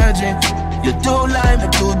 this a surgery. You too lie, me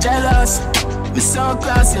too jealous. Me so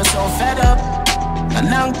cross, you're so fed up. A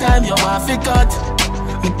long time you want to cut.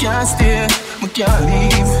 Me can't stay, me can't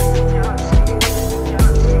leave.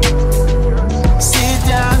 Sit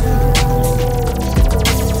down.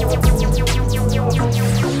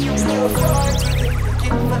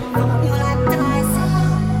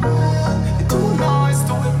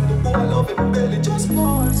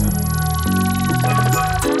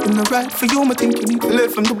 Right for you, I think you need to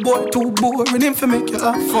live from the boy too boring him for make you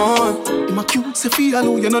have fun. In my cute Sophia,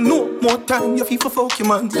 you know no more time, you FIFA fuck your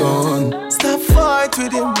man done. Stop fight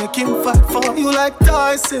with him, make him fight for you like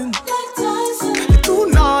Tyson. You're too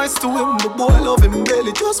nice to him, the boy love him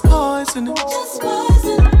barely, just poison him.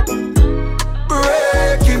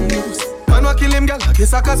 Breaking news, man wa kill him, girl, I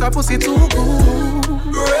guess I cause her pussy too good.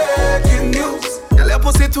 Breaking news, girl, your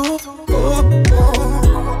pussy too good.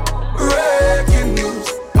 Breaking news.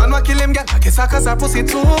 Man wa kill him, girl, I guess I cause her pussy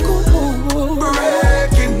too good.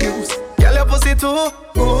 Breaking news, girl, your pussy too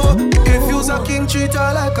good. If you's a king, treat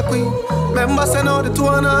her like a queen. Remember, say no, the two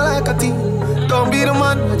are not like a team. Don't be the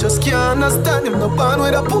man, I just can't understand him. No band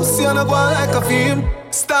with a pussy and I go on like a film.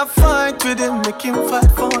 Stop fight with him, make him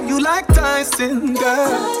fight for you like Tyson,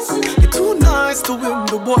 girl. You're too nice to him,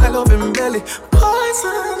 the boy love him belly.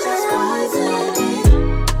 Poison.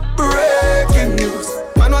 Breaking news.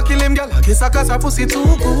 Man wa kill him, girl, I guess I cause her pussy too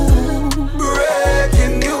good.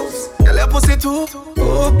 Breaking news, girl, your pussy too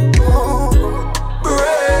good.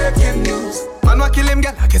 Breaking news. Man wa kill him,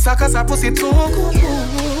 girl, I guess I cause her pussy too good.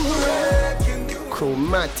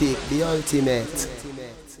 Chromatic, the ultimate.